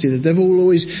crafty. The devil will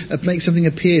always make something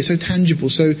appear so tangible,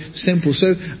 so simple,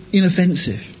 so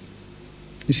inoffensive.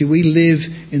 You see, we live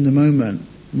in the moment.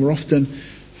 We're often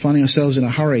finding ourselves in a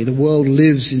hurry. The world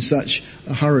lives in such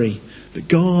a hurry. But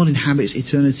God inhabits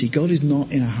eternity. God is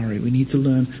not in a hurry. We need to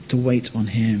learn to wait on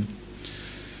him.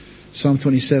 Psalm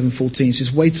 27:14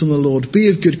 says, "Wait on the Lord, be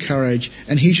of good courage,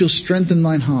 and he shall strengthen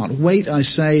thine heart. Wait, I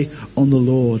say, on the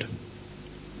Lord."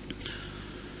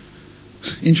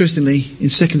 Interestingly, in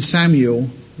 2 Samuel,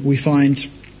 we find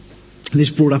this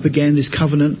brought up again, this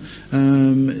covenant.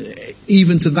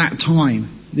 Even to that time,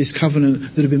 this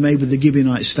covenant that had been made with the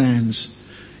Gibeonites stands.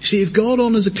 You see, if God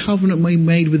honours a covenant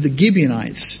made with the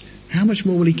Gibeonites, how much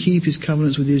more will he keep his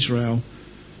covenants with Israel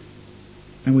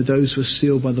and with those who are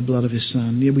sealed by the blood of his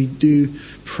Son? Yeah, we do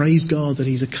praise God that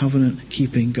he's a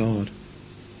covenant-keeping God.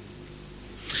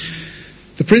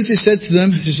 The princes said to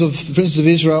them, this is of the princes of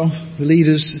Israel, the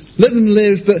leaders, "Let them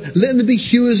live, but let them be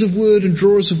hewers of wood and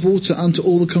drawers of water unto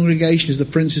all the congregation," as the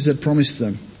princes had promised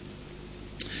them.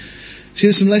 See,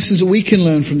 there's some lessons that we can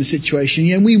learn from the situation.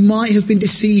 Yeah, and we might have been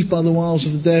deceived by the wiles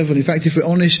of the devil. In fact, if we're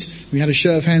honest, we had a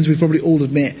show of hands, we'd probably all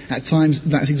admit at times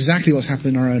that's exactly what's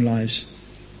happened in our own lives.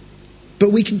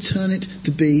 But we can turn it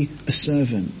to be a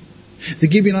servant. The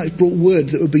Gibeonites brought wood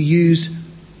that would be used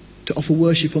to offer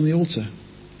worship on the altar.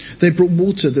 They brought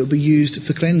water that would be used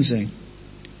for cleansing.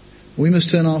 We must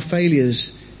turn our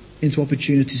failures into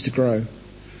opportunities to grow.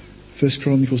 1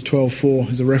 Chronicles 12:4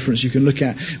 is a reference you can look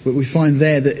at. But we find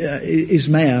there that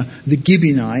Ismaiah, the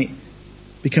Gibeonite,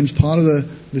 becomes part of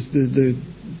the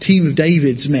team of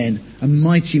David's men, a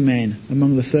mighty men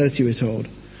among the 30, we're told.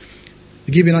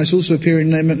 The Gibeonites also appear in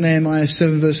Nehemiah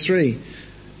 7 verse 3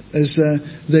 as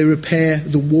they repair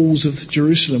the walls of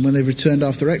Jerusalem when they returned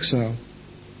after exile.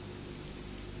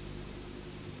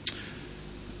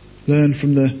 Learn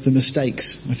from the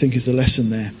mistakes, I think, is the lesson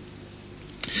there.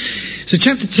 So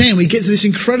chapter 10, we get to this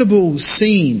incredible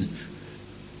scene.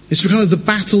 It's kind of the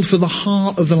battle for the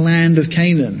heart of the land of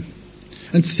Canaan.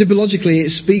 And typologically,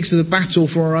 it speaks of the battle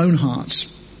for our own hearts.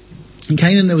 In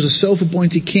Canaan, there was a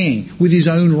self-appointed king with his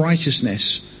own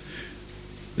righteousness.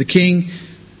 The king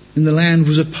in the land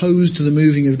was opposed to the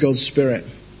moving of God's Spirit.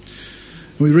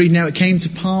 And we read, "Now it came to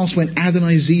pass when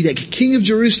Adonizedek, king of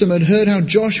Jerusalem, had heard how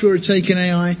Joshua had taken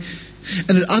Ai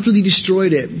and had utterly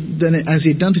destroyed it, then as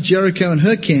he had done to Jericho and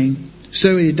her king,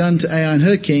 so he had done to Ai and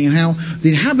her king, and how the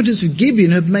inhabitants of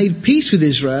Gibeon had made peace with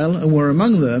Israel and were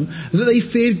among them, that they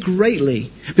feared greatly.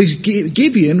 Because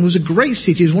Gibeon was a great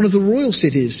city, it was one of the royal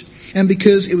cities, and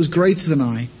because it was greater than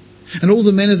Ai. And all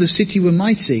the men of the city were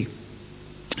mighty."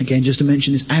 Again, just to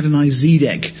mention this,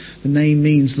 Adonizedek, the name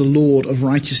means the Lord of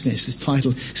righteousness. This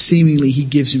title, seemingly he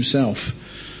gives himself.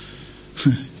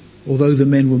 Although the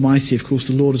men were mighty, of course,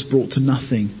 the Lord has brought to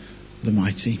nothing the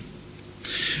mighty.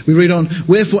 We read on,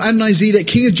 "Wherefore Adonizedek,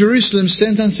 king of Jerusalem,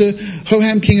 sent unto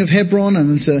Hoham, king of Hebron,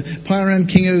 and unto Piram,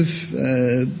 king of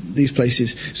these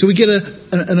places." So we get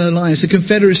an alliance, a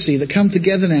confederacy that come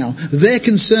together now. They're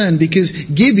concerned because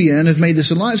Gibeon have made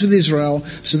this alliance with Israel.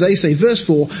 So they say, verse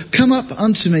 4, "Come up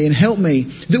unto me and help me,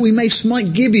 that we may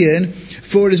smite Gibeon,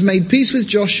 for it has made peace with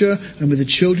Joshua and with the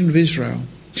children of Israel."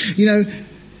 You know,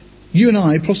 you and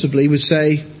I possibly would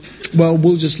say, well,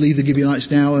 we'll just leave the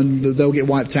Gibeonites now and they'll get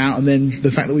wiped out, and then the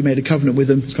fact that we made a covenant with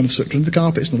them is kind of swept under the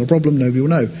carpet. It's not a problem, nobody will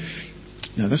know.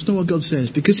 No, that's not what God says,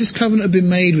 because this covenant had been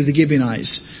made with the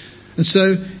Gibeonites. And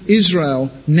so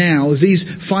Israel now, these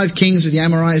 5 kings of the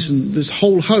Amorites and this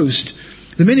whole host,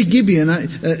 the men of Gibeon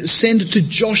send to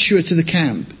Joshua to the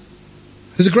camp.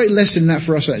 There's a great lesson in that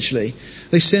for us, actually.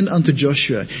 They send unto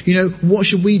Joshua. You know, what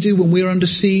should we do when we're under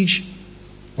siege?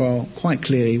 Well, quite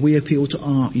clearly, we appeal to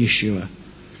our Yeshua.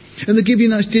 And the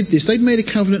Gibeonites did this. They'd made a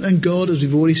covenant, and God, as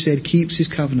we've already said, keeps his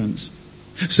covenants.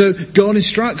 So God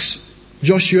instructs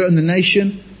Joshua and the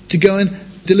nation to go and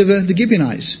deliver the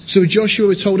Gibeonites. So Joshua,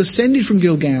 we're told, ascended from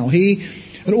Gilgal, he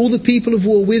and all the people of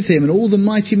war with him, and all the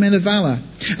mighty men of valour.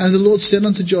 And the Lord said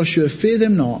unto Joshua, "Fear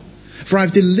them not, for I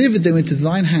have delivered them into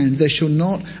thine hand. There shall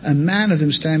not a man of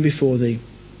them stand before thee."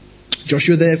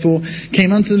 Joshua therefore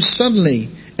came unto them suddenly,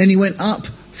 and he went up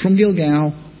from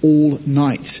Gilgal all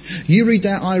night. You read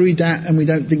that, I read that, and we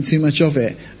don't think too much of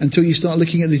it until you start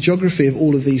looking at the geography of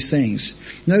all of these things.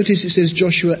 Notice it says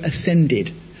Joshua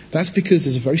ascended. That's because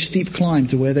there's a very steep climb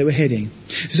to where they were heading.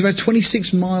 It's about a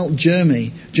 26-mile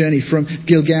journey from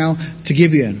Gilgal to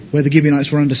Gibeon, where the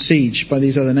Gibeonites were under siege by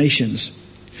these other nations.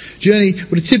 Journey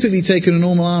would have typically taken a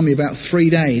normal army about 3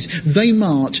 days. They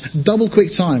march double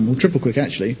quick time, or triple quick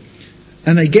actually,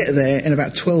 and they get there in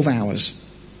about 12 hours.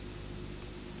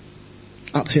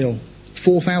 Uphill,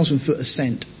 4,000-foot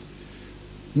ascent.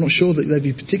 I'm not sure that they'd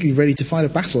be particularly ready to fight a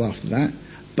battle after that,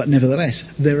 but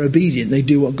nevertheless, they're obedient. They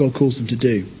do what God calls them to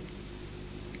do.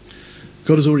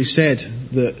 God has already said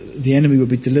that the enemy would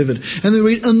be delivered. And they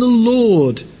read, and the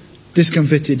Lord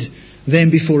discomfited them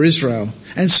before Israel,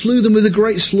 and slew them with a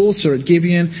great slaughter at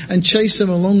Gibeon, and chased them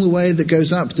along the way that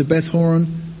goes up to Beth Horon,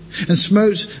 and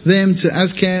smote them to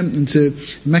Azekam and to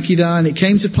Makkedah. And it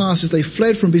came to pass as they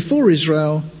fled from before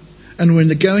Israel, and were in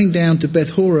the going down to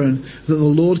Beth Horon, that the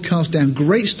Lord cast down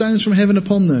great stones from heaven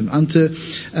upon them unto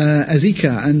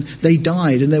Azekah, and they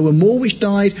died. And there were more which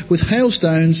died with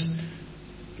hailstones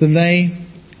than they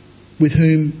with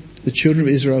whom the children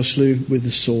of Israel slew with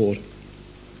the sword.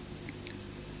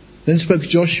 Then spoke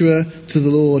Joshua to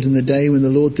the Lord in the day when the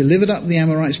Lord delivered up the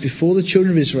Amorites before the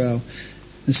children of Israel,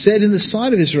 and said in the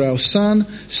sight of Israel, Sun,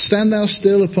 stand thou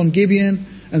still upon Gibeon,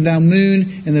 and thou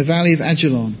moon in the valley of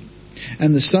Ajalon.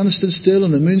 And the sun stood still,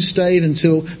 and the moon stayed,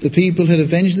 until the people had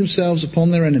avenged themselves upon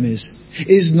their enemies.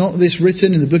 Is not this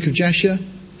written in the book of Jasher?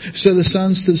 So the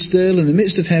sun stood still in the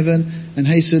midst of heaven, and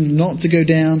hastened not to go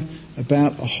down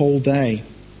about a whole day.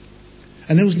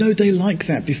 And there was no day like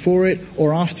that before it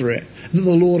or after it, that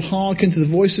the Lord hearkened to the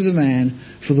voice of a man,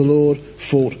 for the Lord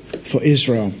fought for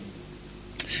Israel.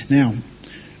 Now,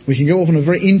 we can go off on a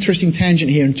very interesting tangent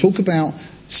here and talk about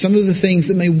some of the things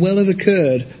that may well have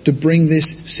occurred to bring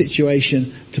this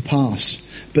situation to pass.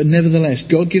 But nevertheless,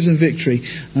 God gives them victory.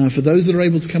 For those that are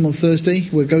able to come on Thursday,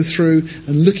 we'll go through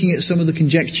and looking at some of the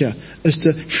conjecture as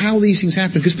to how these things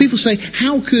happen. Because people say,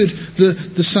 how could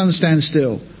the sun stand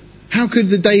still? How could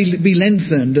the day be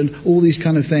lengthened and all these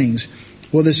kind of things?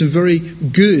 Well, there's some very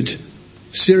good,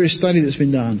 serious study that's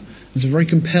been done. There's some very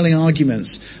compelling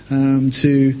arguments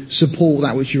to support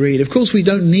that which you read. Of course, we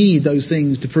don't need those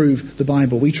things to prove the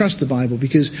Bible. We trust the Bible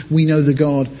because we know the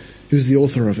God who's the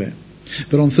author of it.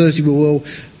 But on Thursday we will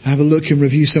have a look and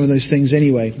review some of those things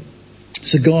anyway.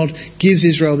 So God gives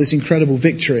Israel this incredible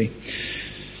victory.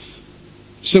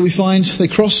 So we find they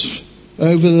cross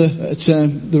over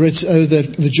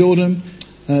the Jordan.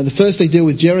 The first they deal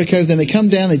with Jericho, then they come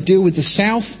down, they deal with the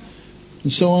south,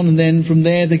 and so on, and then from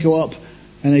there they go up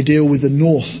and they deal with the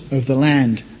north of the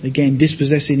land, again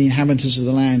dispossessing the inhabitants of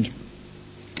the land.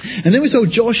 And then we're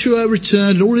told Joshua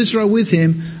returned and all Israel with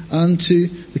him unto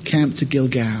the camp to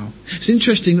Gilgal. It's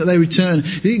interesting that they return.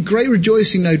 Great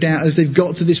rejoicing, no doubt, as they've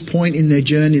got to this point in their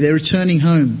journey. They're returning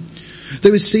home. They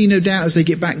would see, no doubt, as they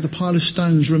get back the pile of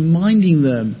stones, reminding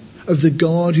them of the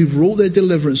God who brought their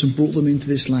deliverance and brought them into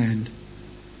this land.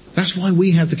 That's why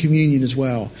we have the communion as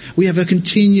well. We have a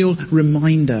continual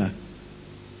reminder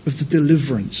of the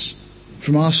deliverance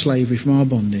from our slavery, from our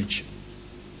bondage.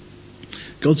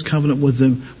 God's covenant with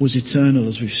them was eternal,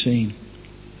 as we've seen.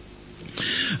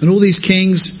 And all these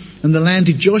kings and the land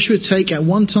did Joshua take at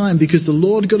one time, because the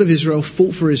Lord God of Israel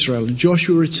fought for Israel. And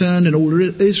Joshua returned and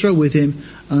all Israel with him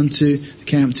unto the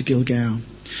camp to Gilgal.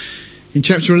 In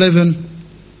chapter 11,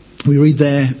 we read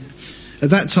there,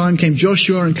 at that time came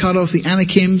Joshua and cut off the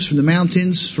Anakims from the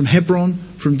mountains, from Hebron,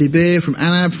 from Debir, from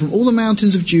Anab, from all the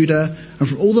mountains of Judah, and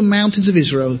from all the mountains of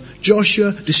Israel.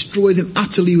 Joshua destroyed them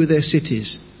utterly with their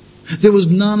cities. There was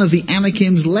none of the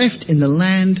Anakims left in the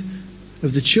land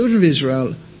of the children of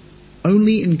Israel.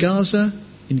 Only in Gaza,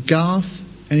 in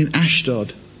Gath, and in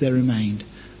Ashdod there remained.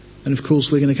 And of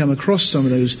course we're going to come across some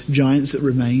of those giants that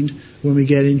remained when we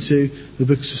get into the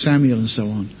books of Samuel and so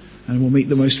on. And we'll meet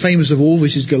the most famous of all,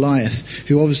 which is Goliath,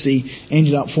 who obviously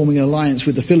ended up forming an alliance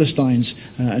with the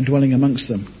Philistines and dwelling amongst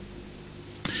them.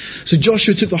 So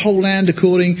Joshua took the whole land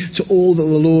according to all that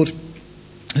the Lord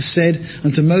has said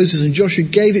unto Moses, and Joshua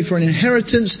gave it for an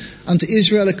inheritance unto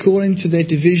Israel according to their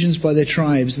divisions by their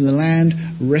tribes, and the land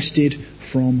rested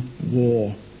from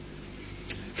war.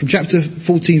 From chapter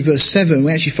 14 verse 7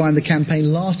 we actually find the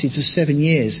campaign lasted for 7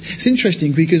 years. It's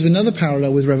interesting because another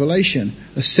parallel with Revelation,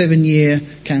 a 7-year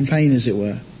campaign as it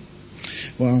were.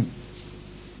 Well,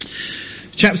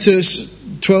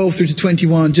 chapters 12 through to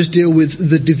 21 just deal with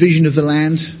the division of the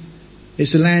land.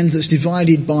 It's a land that's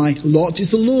divided by Lot.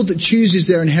 It's the Lord that chooses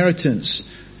their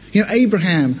inheritance. You know,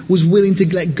 Abraham was willing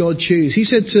to let God choose. He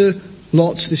said to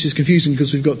Lot, this is confusing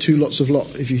because we've got two lots of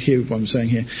Lot, if you hear what I'm saying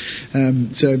here.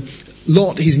 So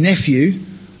Lot, his nephew,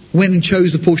 went and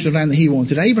chose the portion of land that he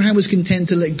wanted. Abraham was content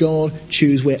to let God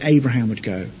choose where Abraham would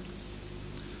go.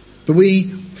 But we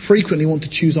frequently want to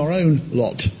choose our own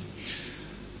lot.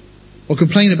 or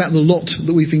complain about the lot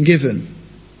that we've been given.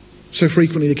 So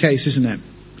frequently the case, isn't it?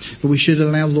 But we should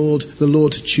allow the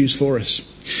Lord to choose for us.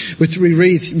 We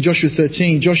read in Joshua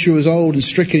 13, Joshua was old and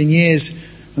stricken in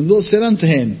years, and the Lord said unto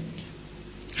him,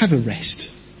 have a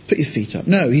rest. Put your feet up.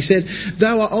 No, he said,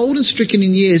 thou art old and stricken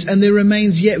in years, and there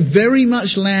remains yet very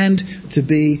much land to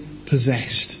be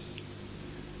possessed.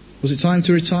 Was it time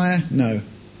to retire? No.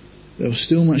 There was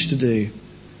still much to do.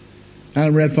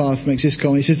 Alan Redpath makes this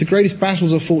comment. He says, the greatest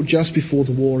battles are fought just before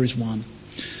the war is won.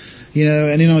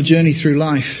 And in our journey through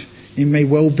life, it may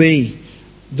well be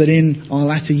that in our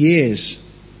latter years,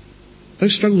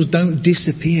 those struggles don't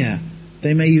disappear.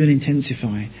 They may even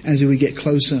intensify as we get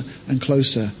closer and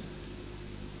closer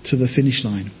to the finish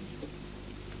line.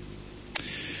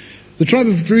 The tribe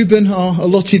of Reuben are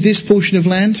allotted this portion of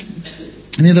land,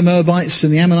 and the Moabites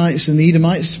and the Ammonites and the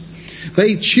Edomites,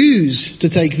 they choose to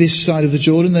take this side of the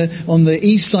Jordan, on the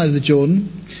east side of the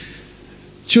Jordan.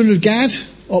 Children of Gad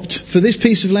opt for this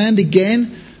piece of land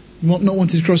again, not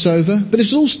wanting to cross over, but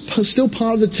it's all still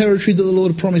part of the territory that the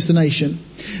Lord had promised the nation.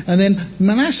 And then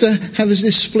Manasseh has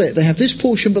this split. They have this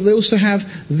portion, but they also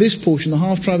have this portion. The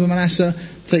half tribe of Manasseh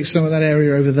takes some of that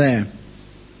area over there.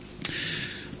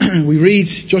 We read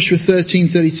Joshua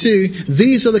 13:32.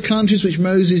 These are the countries which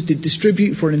Moses did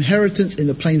distribute for an inheritance in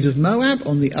the plains of Moab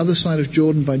on the other side of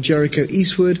Jordan by Jericho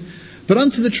eastward. But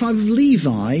unto the tribe of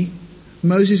Levi,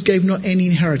 Moses gave not any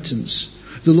inheritance.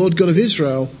 The Lord God of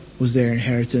Israel was their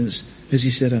inheritance, as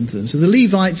he said unto them. So the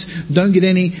Levites don't get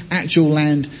any actual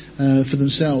land for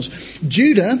themselves.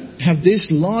 Judah have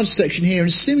this large section here,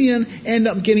 and Simeon end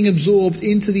up getting absorbed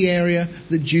into the area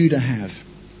that Judah have.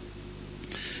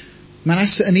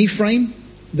 Manasseh and Ephraim,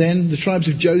 then the tribes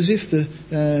of Joseph,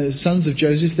 the sons of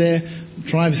Joseph, their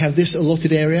tribes have this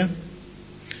allotted area.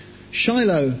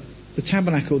 Shiloh, the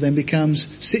tabernacle, then becomes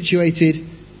situated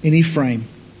in Ephraim.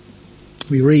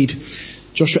 We read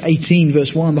Joshua 18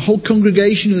 verse 1, the whole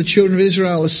congregation of the children of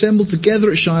Israel assembled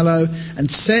together at Shiloh and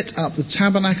set up the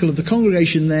tabernacle of the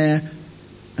congregation there,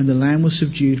 and the land was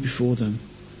subdued before them.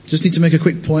 Just need to make a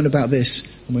quick point about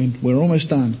this. We're almost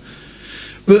done.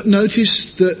 But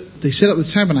notice that they set up the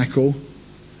tabernacle,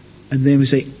 and then we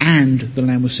say, and the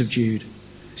land was subdued.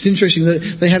 It's interesting that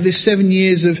they have this 7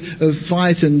 years of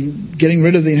fight and getting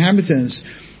rid of the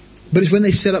inhabitants, but it's when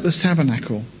they set up the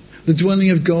tabernacle, the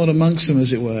dwelling of God amongst them,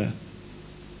 as it were.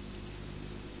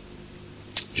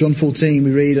 John 14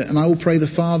 we read, and I will pray the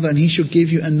Father, and he shall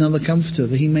give you another comforter,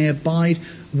 that he may abide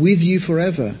with you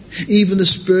forever, even the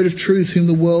Spirit of truth, whom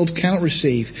the world cannot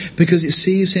receive, because it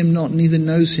sees him not, neither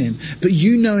knows him. But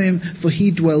you know him, for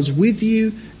he dwells with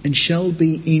you and shall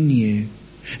be in you.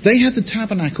 They have the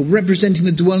tabernacle representing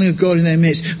the dwelling of God in their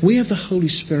midst. We have the Holy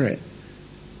Spirit,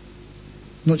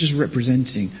 not just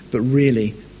representing, but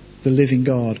really the living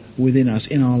God within us,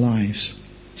 in our lives.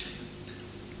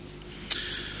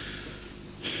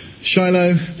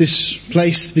 Shiloh, this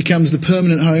place, becomes the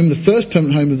permanent home, the first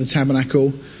permanent home of the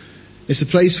tabernacle. It's the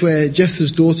place where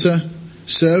Jephthah's daughter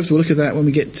served. We'll look at that when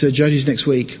we get to Judges next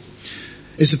week.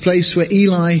 It's the place where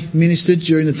Eli ministered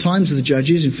during the times of the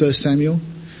Judges in 1 Samuel.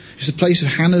 It's the place of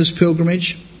Hannah's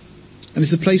pilgrimage. And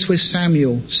it's the place where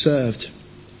Samuel served.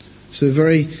 It's a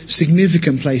very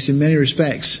significant place in many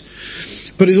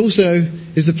respects. But it also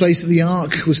is the place that the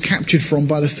ark was captured from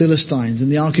by the Philistines,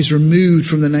 and the ark is removed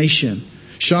from the nation.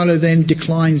 Shiloh then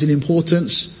declines in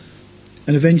importance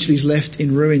and eventually is left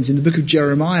in ruins. In the book of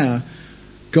Jeremiah,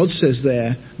 God says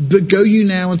there, but go you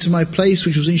now unto my place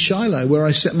which was in Shiloh, where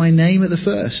I set my name at the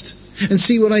first, and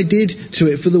see what I did to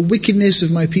it for the wickedness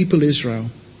of my people Israel.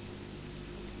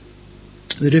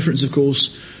 The difference, of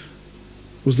course,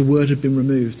 was the word had been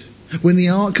removed. When the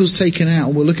ark was taken out,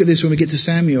 and we'll look at this when we get to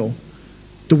Samuel,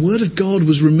 the word of God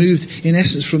was removed in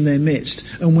essence from their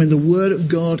midst. And when the word of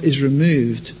God is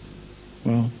removed,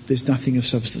 well, there's nothing of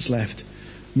substance left.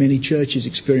 Many churches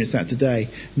experience that today.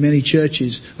 Many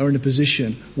churches are in a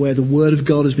position where the word of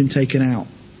God has been taken out.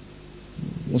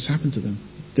 What's happened to them?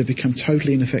 They've become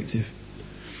totally ineffective.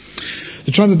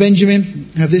 The tribe of Benjamin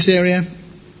have this area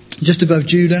just above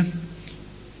Judah.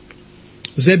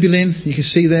 Zebulun, you can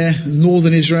see there,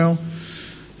 northern Israel.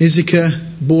 Issachar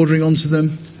bordering onto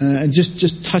them, and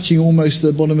just touching almost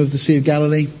the bottom of the Sea of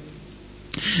Galilee.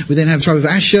 We then have the tribe of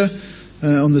Asher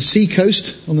on the sea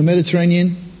coast, on the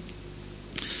Mediterranean.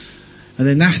 And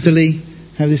then Naphtali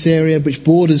have this area which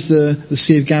borders the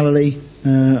Sea of Galilee,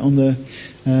 on the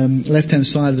left-hand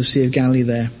side of the Sea of Galilee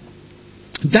there.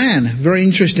 Dan, very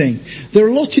interesting. They're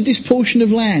allotted this portion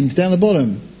of land down the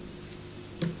bottom.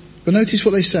 But notice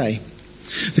what they say.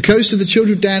 The coast of the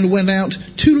children of Dan went out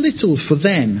too little for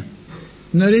them.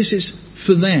 Notice it's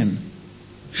for them.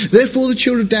 Therefore the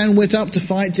children of Dan went up to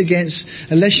fight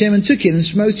against Leshem and took it and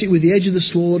smote it with the edge of the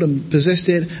sword and possessed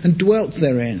it and dwelt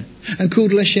therein and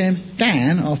called Leshem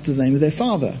Dan after the name of their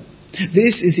father.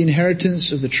 This is the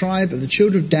inheritance of the tribe of the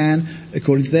children of Dan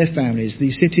according to their families,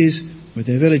 these cities with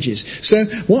their villages. So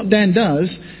what Dan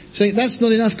does, say, that's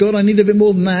not enough, God, I need a bit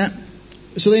more than that.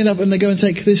 So they end up and they go and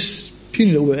take this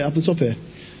puny little bit up the top here.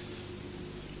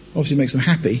 Obviously makes them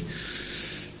happy.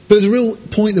 But there's a real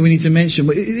point that we need to mention.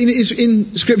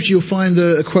 In Scripture you'll find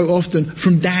a quote often,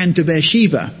 from Dan to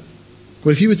Beersheba.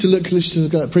 Well, if you were to look to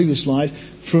the previous slide,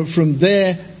 from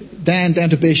there, Dan down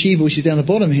to Beersheba, which is down the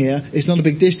bottom here, it's not a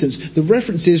big distance. The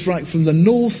reference is right from the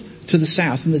north to the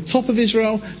south, from the top of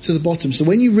Israel to the bottom. So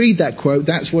when you read that quote,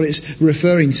 that's what it's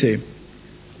referring to.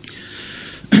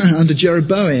 Under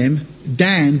Jeroboam,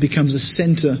 Dan becomes a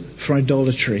centre for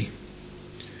idolatry.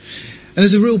 And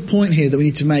there's a real point here that we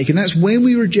need to make, and that's when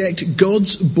we reject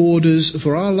God's borders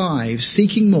for our lives,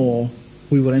 seeking more,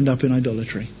 we will end up in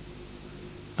idolatry.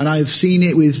 And I've seen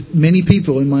it with many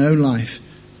people in my own life,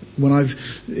 when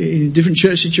in different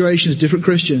church situations, different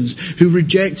Christians, who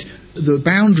reject the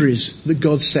boundaries that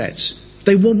God sets.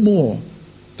 They want more.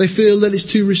 They feel that it's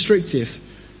too restrictive.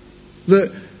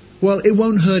 That, well, it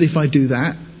won't hurt if I do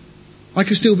that. I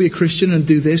can still be a Christian and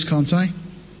do this, can't I?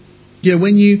 You know,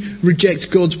 when you reject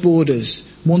God's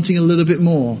borders, wanting a little bit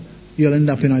more, you'll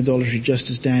end up in idolatry just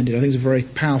as Dan did. I think it's a very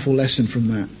powerful lesson from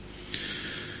that.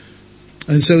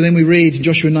 And so then we read in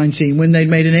Joshua 19, when they'd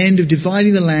made an end of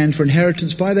dividing the land for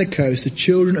inheritance by their coast, the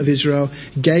children of Israel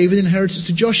gave an inheritance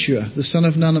to Joshua, the son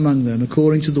of Nun among them,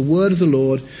 according to the word of the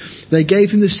Lord. They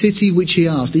gave him the city which he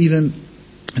asked, even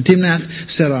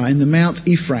Timnath-Serah in the Mount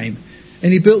Ephraim.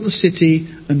 And he built the city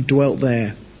and dwelt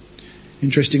there.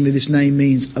 Interestingly, this name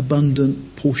means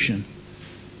abundant portion.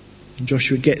 And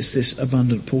Joshua gets this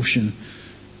abundant portion.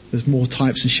 There's more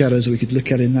types and shadows that we could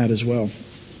look at in that as well.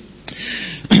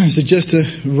 So just to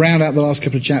round out the last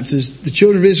couple of chapters, the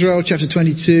children of Israel, chapter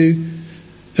 22,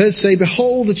 heard say,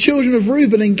 behold, the children of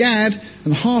Reuben and Gad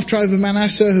and the half-tribe of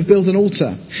Manasseh have built an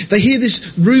altar. They hear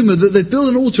this rumour that they've built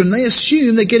an altar and they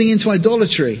assume they're getting into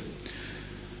idolatry.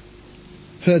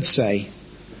 Heard say.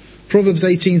 Proverbs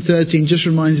 18:13 just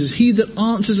reminds us, he that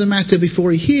answers a matter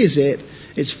before he hears it,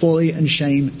 it's folly and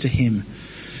shame to him.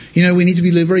 You know, we need to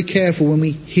be very careful when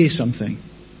we hear something,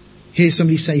 hear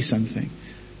somebody say something,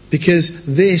 because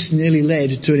this nearly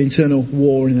led to an internal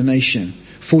war in the nation.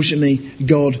 Fortunately,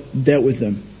 God dealt with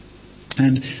them.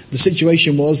 And the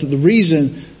situation was that the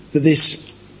reason that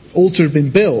this altar had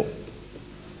been built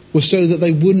was so that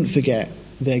they wouldn't forget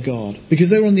their God, because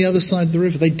they were on the other side of the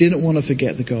river. They didn't want to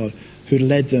forget the God who had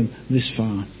led them this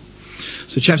far.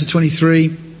 So chapter 23,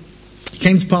 it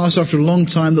came to pass after a long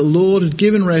time that the Lord had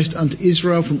given rest unto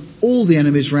Israel from all the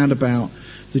enemies round about,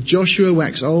 that Joshua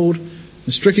waxed old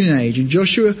and stricken in age. And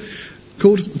Joshua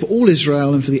called for all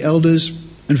Israel and for the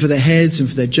elders and for their heads and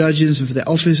for their judges and for their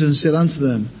officers, and said unto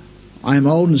them, I am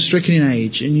old and stricken in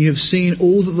age, and you have seen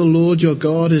all that the Lord your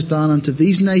God has done unto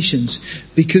these nations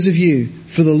because of you.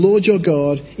 For the Lord your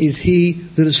God is he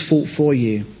that has fought for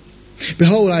you.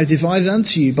 Behold, I have divided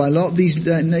unto you by lot these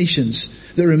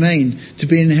nations that remain to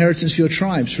be an inheritance for your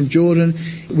tribes, from Jordan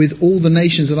with all the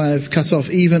nations that I have cut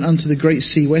off, even unto the great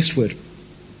sea westward.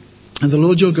 And the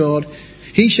Lord your God,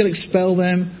 he shall expel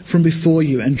them from before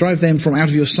you, and drive them from out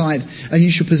of your sight, and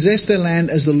you shall possess their land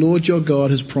as the Lord your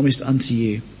God has promised unto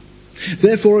you.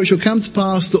 Therefore it shall come to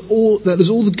pass that as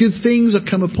all the good things are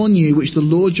come upon you, which the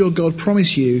Lord your God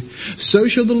promised you, so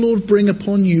shall the Lord bring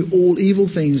upon you all evil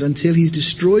things, until he has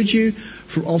destroyed you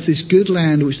from off this good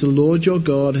land which the Lord your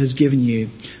God has given you.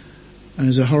 And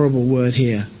there's a horrible word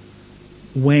here.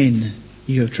 When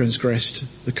you have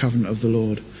transgressed the covenant of the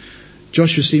Lord.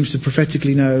 Joshua seems to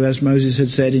prophetically know, as Moses had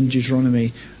said in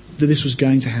Deuteronomy, that this was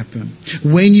going to happen.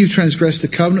 When you've transgressed the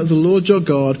covenant of the Lord your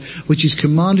God, which he's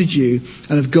commanded you,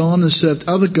 and have gone and served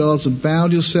other gods and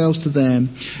bowed yourselves to them,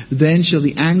 then shall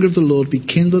the anger of the Lord be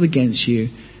kindled against you,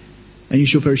 and you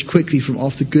shall perish quickly from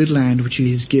off the good land which he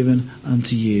has given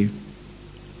unto you.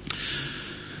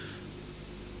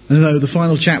 And though the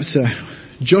final chapter,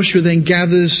 Joshua then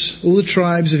gathers all the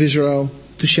tribes of Israel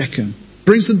to Shechem,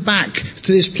 brings them back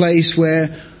to this place where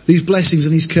these blessings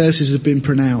and these curses have been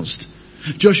pronounced.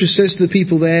 Joshua says to the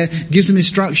people there, gives them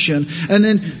instruction, and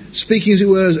then speaking as it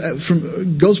were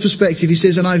from God's perspective, he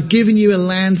says, and I've given you a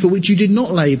land for which you did not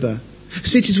labour,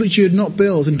 cities which you had not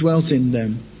built and dwelt in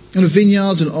them, and of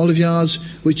vineyards and olive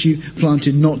yards which you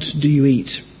planted, not do you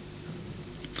eat.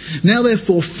 Now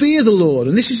therefore fear the Lord,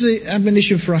 and this is the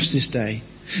admonition for us this day.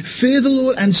 Fear the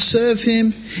Lord and serve him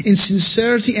in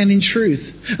sincerity and in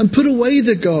truth, and put away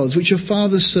the gods which your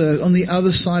fathers served on the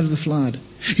other side of the flood.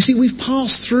 You see, we've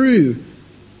passed through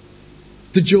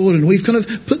the Jordan. We've kind of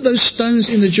put those stones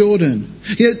in the Jordan.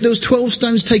 You know, there was 12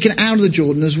 stones taken out of the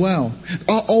Jordan as well.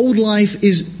 Our old life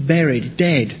is buried,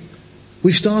 dead.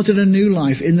 We've started a new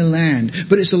life in the land,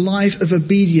 but it's a life of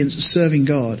obedience, serving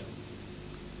God.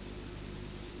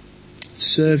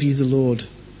 Serve ye the Lord,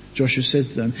 Joshua said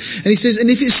to them. And he says, and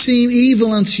if it seem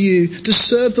evil unto you to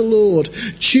serve the Lord,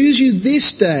 choose you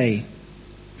this day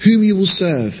whom you will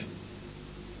serve.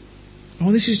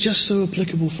 Oh, this is just so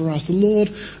applicable for us. The Lord,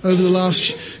 over the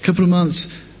last couple of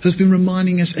months, has been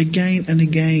reminding us again and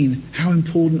again how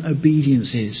important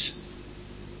obedience is.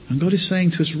 And God is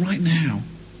saying to us right now,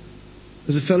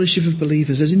 as a fellowship of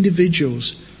believers, as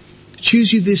individuals,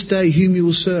 choose you this day whom you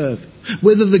will serve.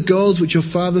 Whether the gods which your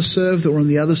fathers served that were on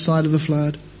the other side of the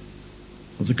flood,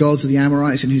 or the gods of the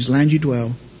Amorites in whose land you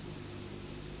dwell.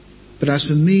 But as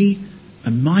for me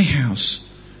and my house,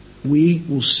 we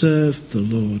will serve the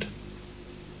Lord.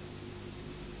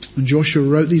 And Joshua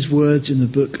wrote these words in the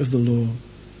book of the law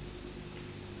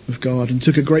of God, and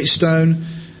took a great stone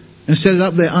and set it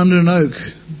up there under an oak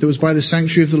that was by the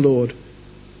sanctuary of the Lord.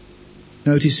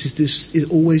 Notice this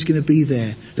is always going to be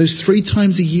there. Those 3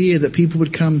 times a year that people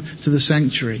would come to the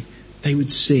sanctuary, they would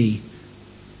see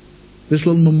this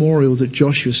little memorial that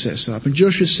Joshua sets up. And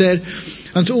Joshua said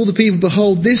unto all the people,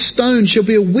 behold, this stone shall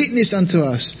be a witness unto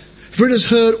us. For it has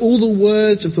heard all the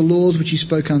words of the Lord which he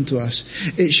spoke unto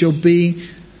us. It shall be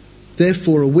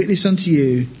therefore a witness unto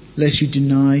you, lest you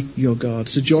deny your God.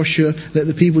 So Joshua let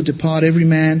the people depart, every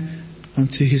man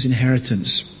unto his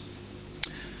inheritance.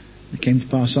 It came to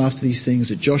pass after these things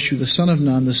that Joshua the son of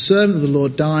Nun, the servant of the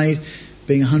Lord, died,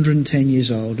 being 110 years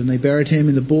old. And they buried him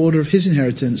in the border of his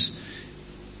inheritance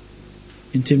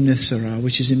in Timnath-serah,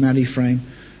 which is in Mount Ephraim,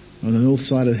 on the north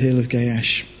side of the hill of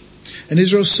Gaash. And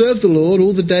Israel served the Lord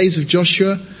all the days of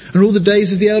Joshua, and all the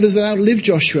days of the elders that outlived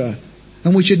Joshua,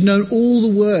 and which had known all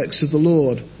the works of the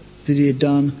Lord that he had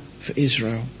done for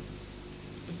Israel.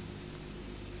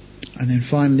 And then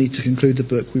finally, to conclude the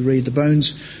book, we read the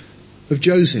bones of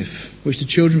Joseph, which the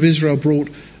children of Israel brought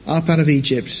up out of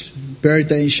Egypt, buried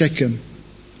they in Shechem,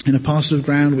 in a parcel of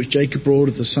ground which Jacob brought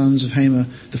of the sons of Hamor,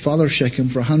 the father of Shechem,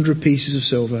 for 100 pieces of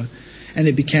silver. And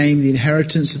it became the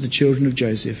inheritance of the children of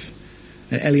Joseph.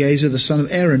 And Eleazar the son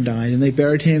of Aaron died, and they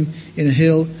buried him in a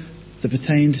hill that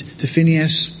pertained to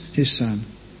Phinehas his son,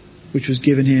 which was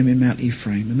given him in Mount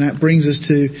Ephraim. And that brings us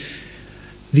to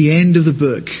the end of the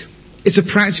book. It's a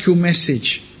practical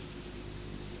message.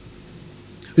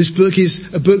 This book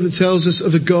is a book that tells us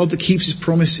of a God that keeps his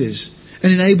promises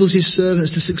and enables his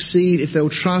servants to succeed if they'll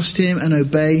trust him and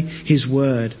obey his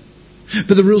word.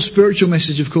 But the real spiritual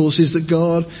message, of course, is that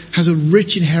God has a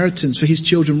rich inheritance for his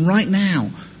children right now,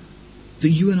 that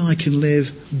you and I can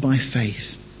live by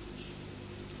faith.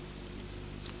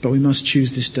 But we must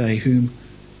choose this day whom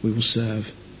we will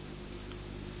serve.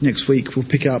 Next week we'll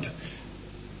pick up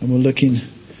and we'll look in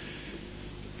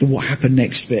the what happened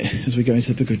next bit as we go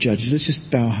into the book of Judges. Let's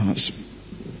just bow our hearts.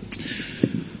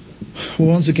 Well,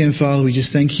 once again, Father, we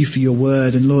just thank you for your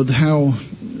word, and Lord, how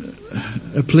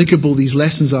applicable these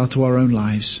lessons are to our own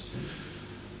lives.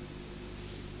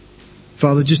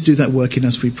 Father, just do that work in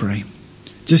us, we pray.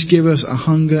 Just give us a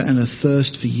hunger and a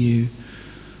thirst for you.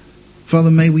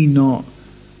 Father, may we not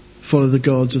follow the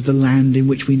gods of the land in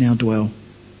which we now dwell,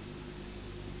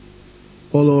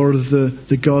 or Lord,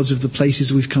 the gods of the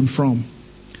places we've come from.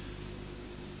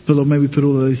 But Lord, may we put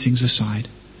all of those things aside.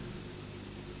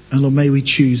 And Lord, may we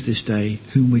choose this day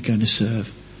whom we're going to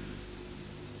serve.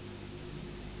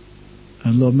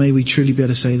 And Lord, may we truly be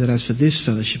able to say that as for this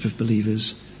fellowship of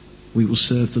believers, we will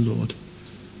serve the Lord.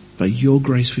 By your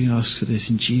grace we ask for this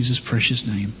in Jesus' precious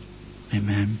name.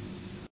 Amen.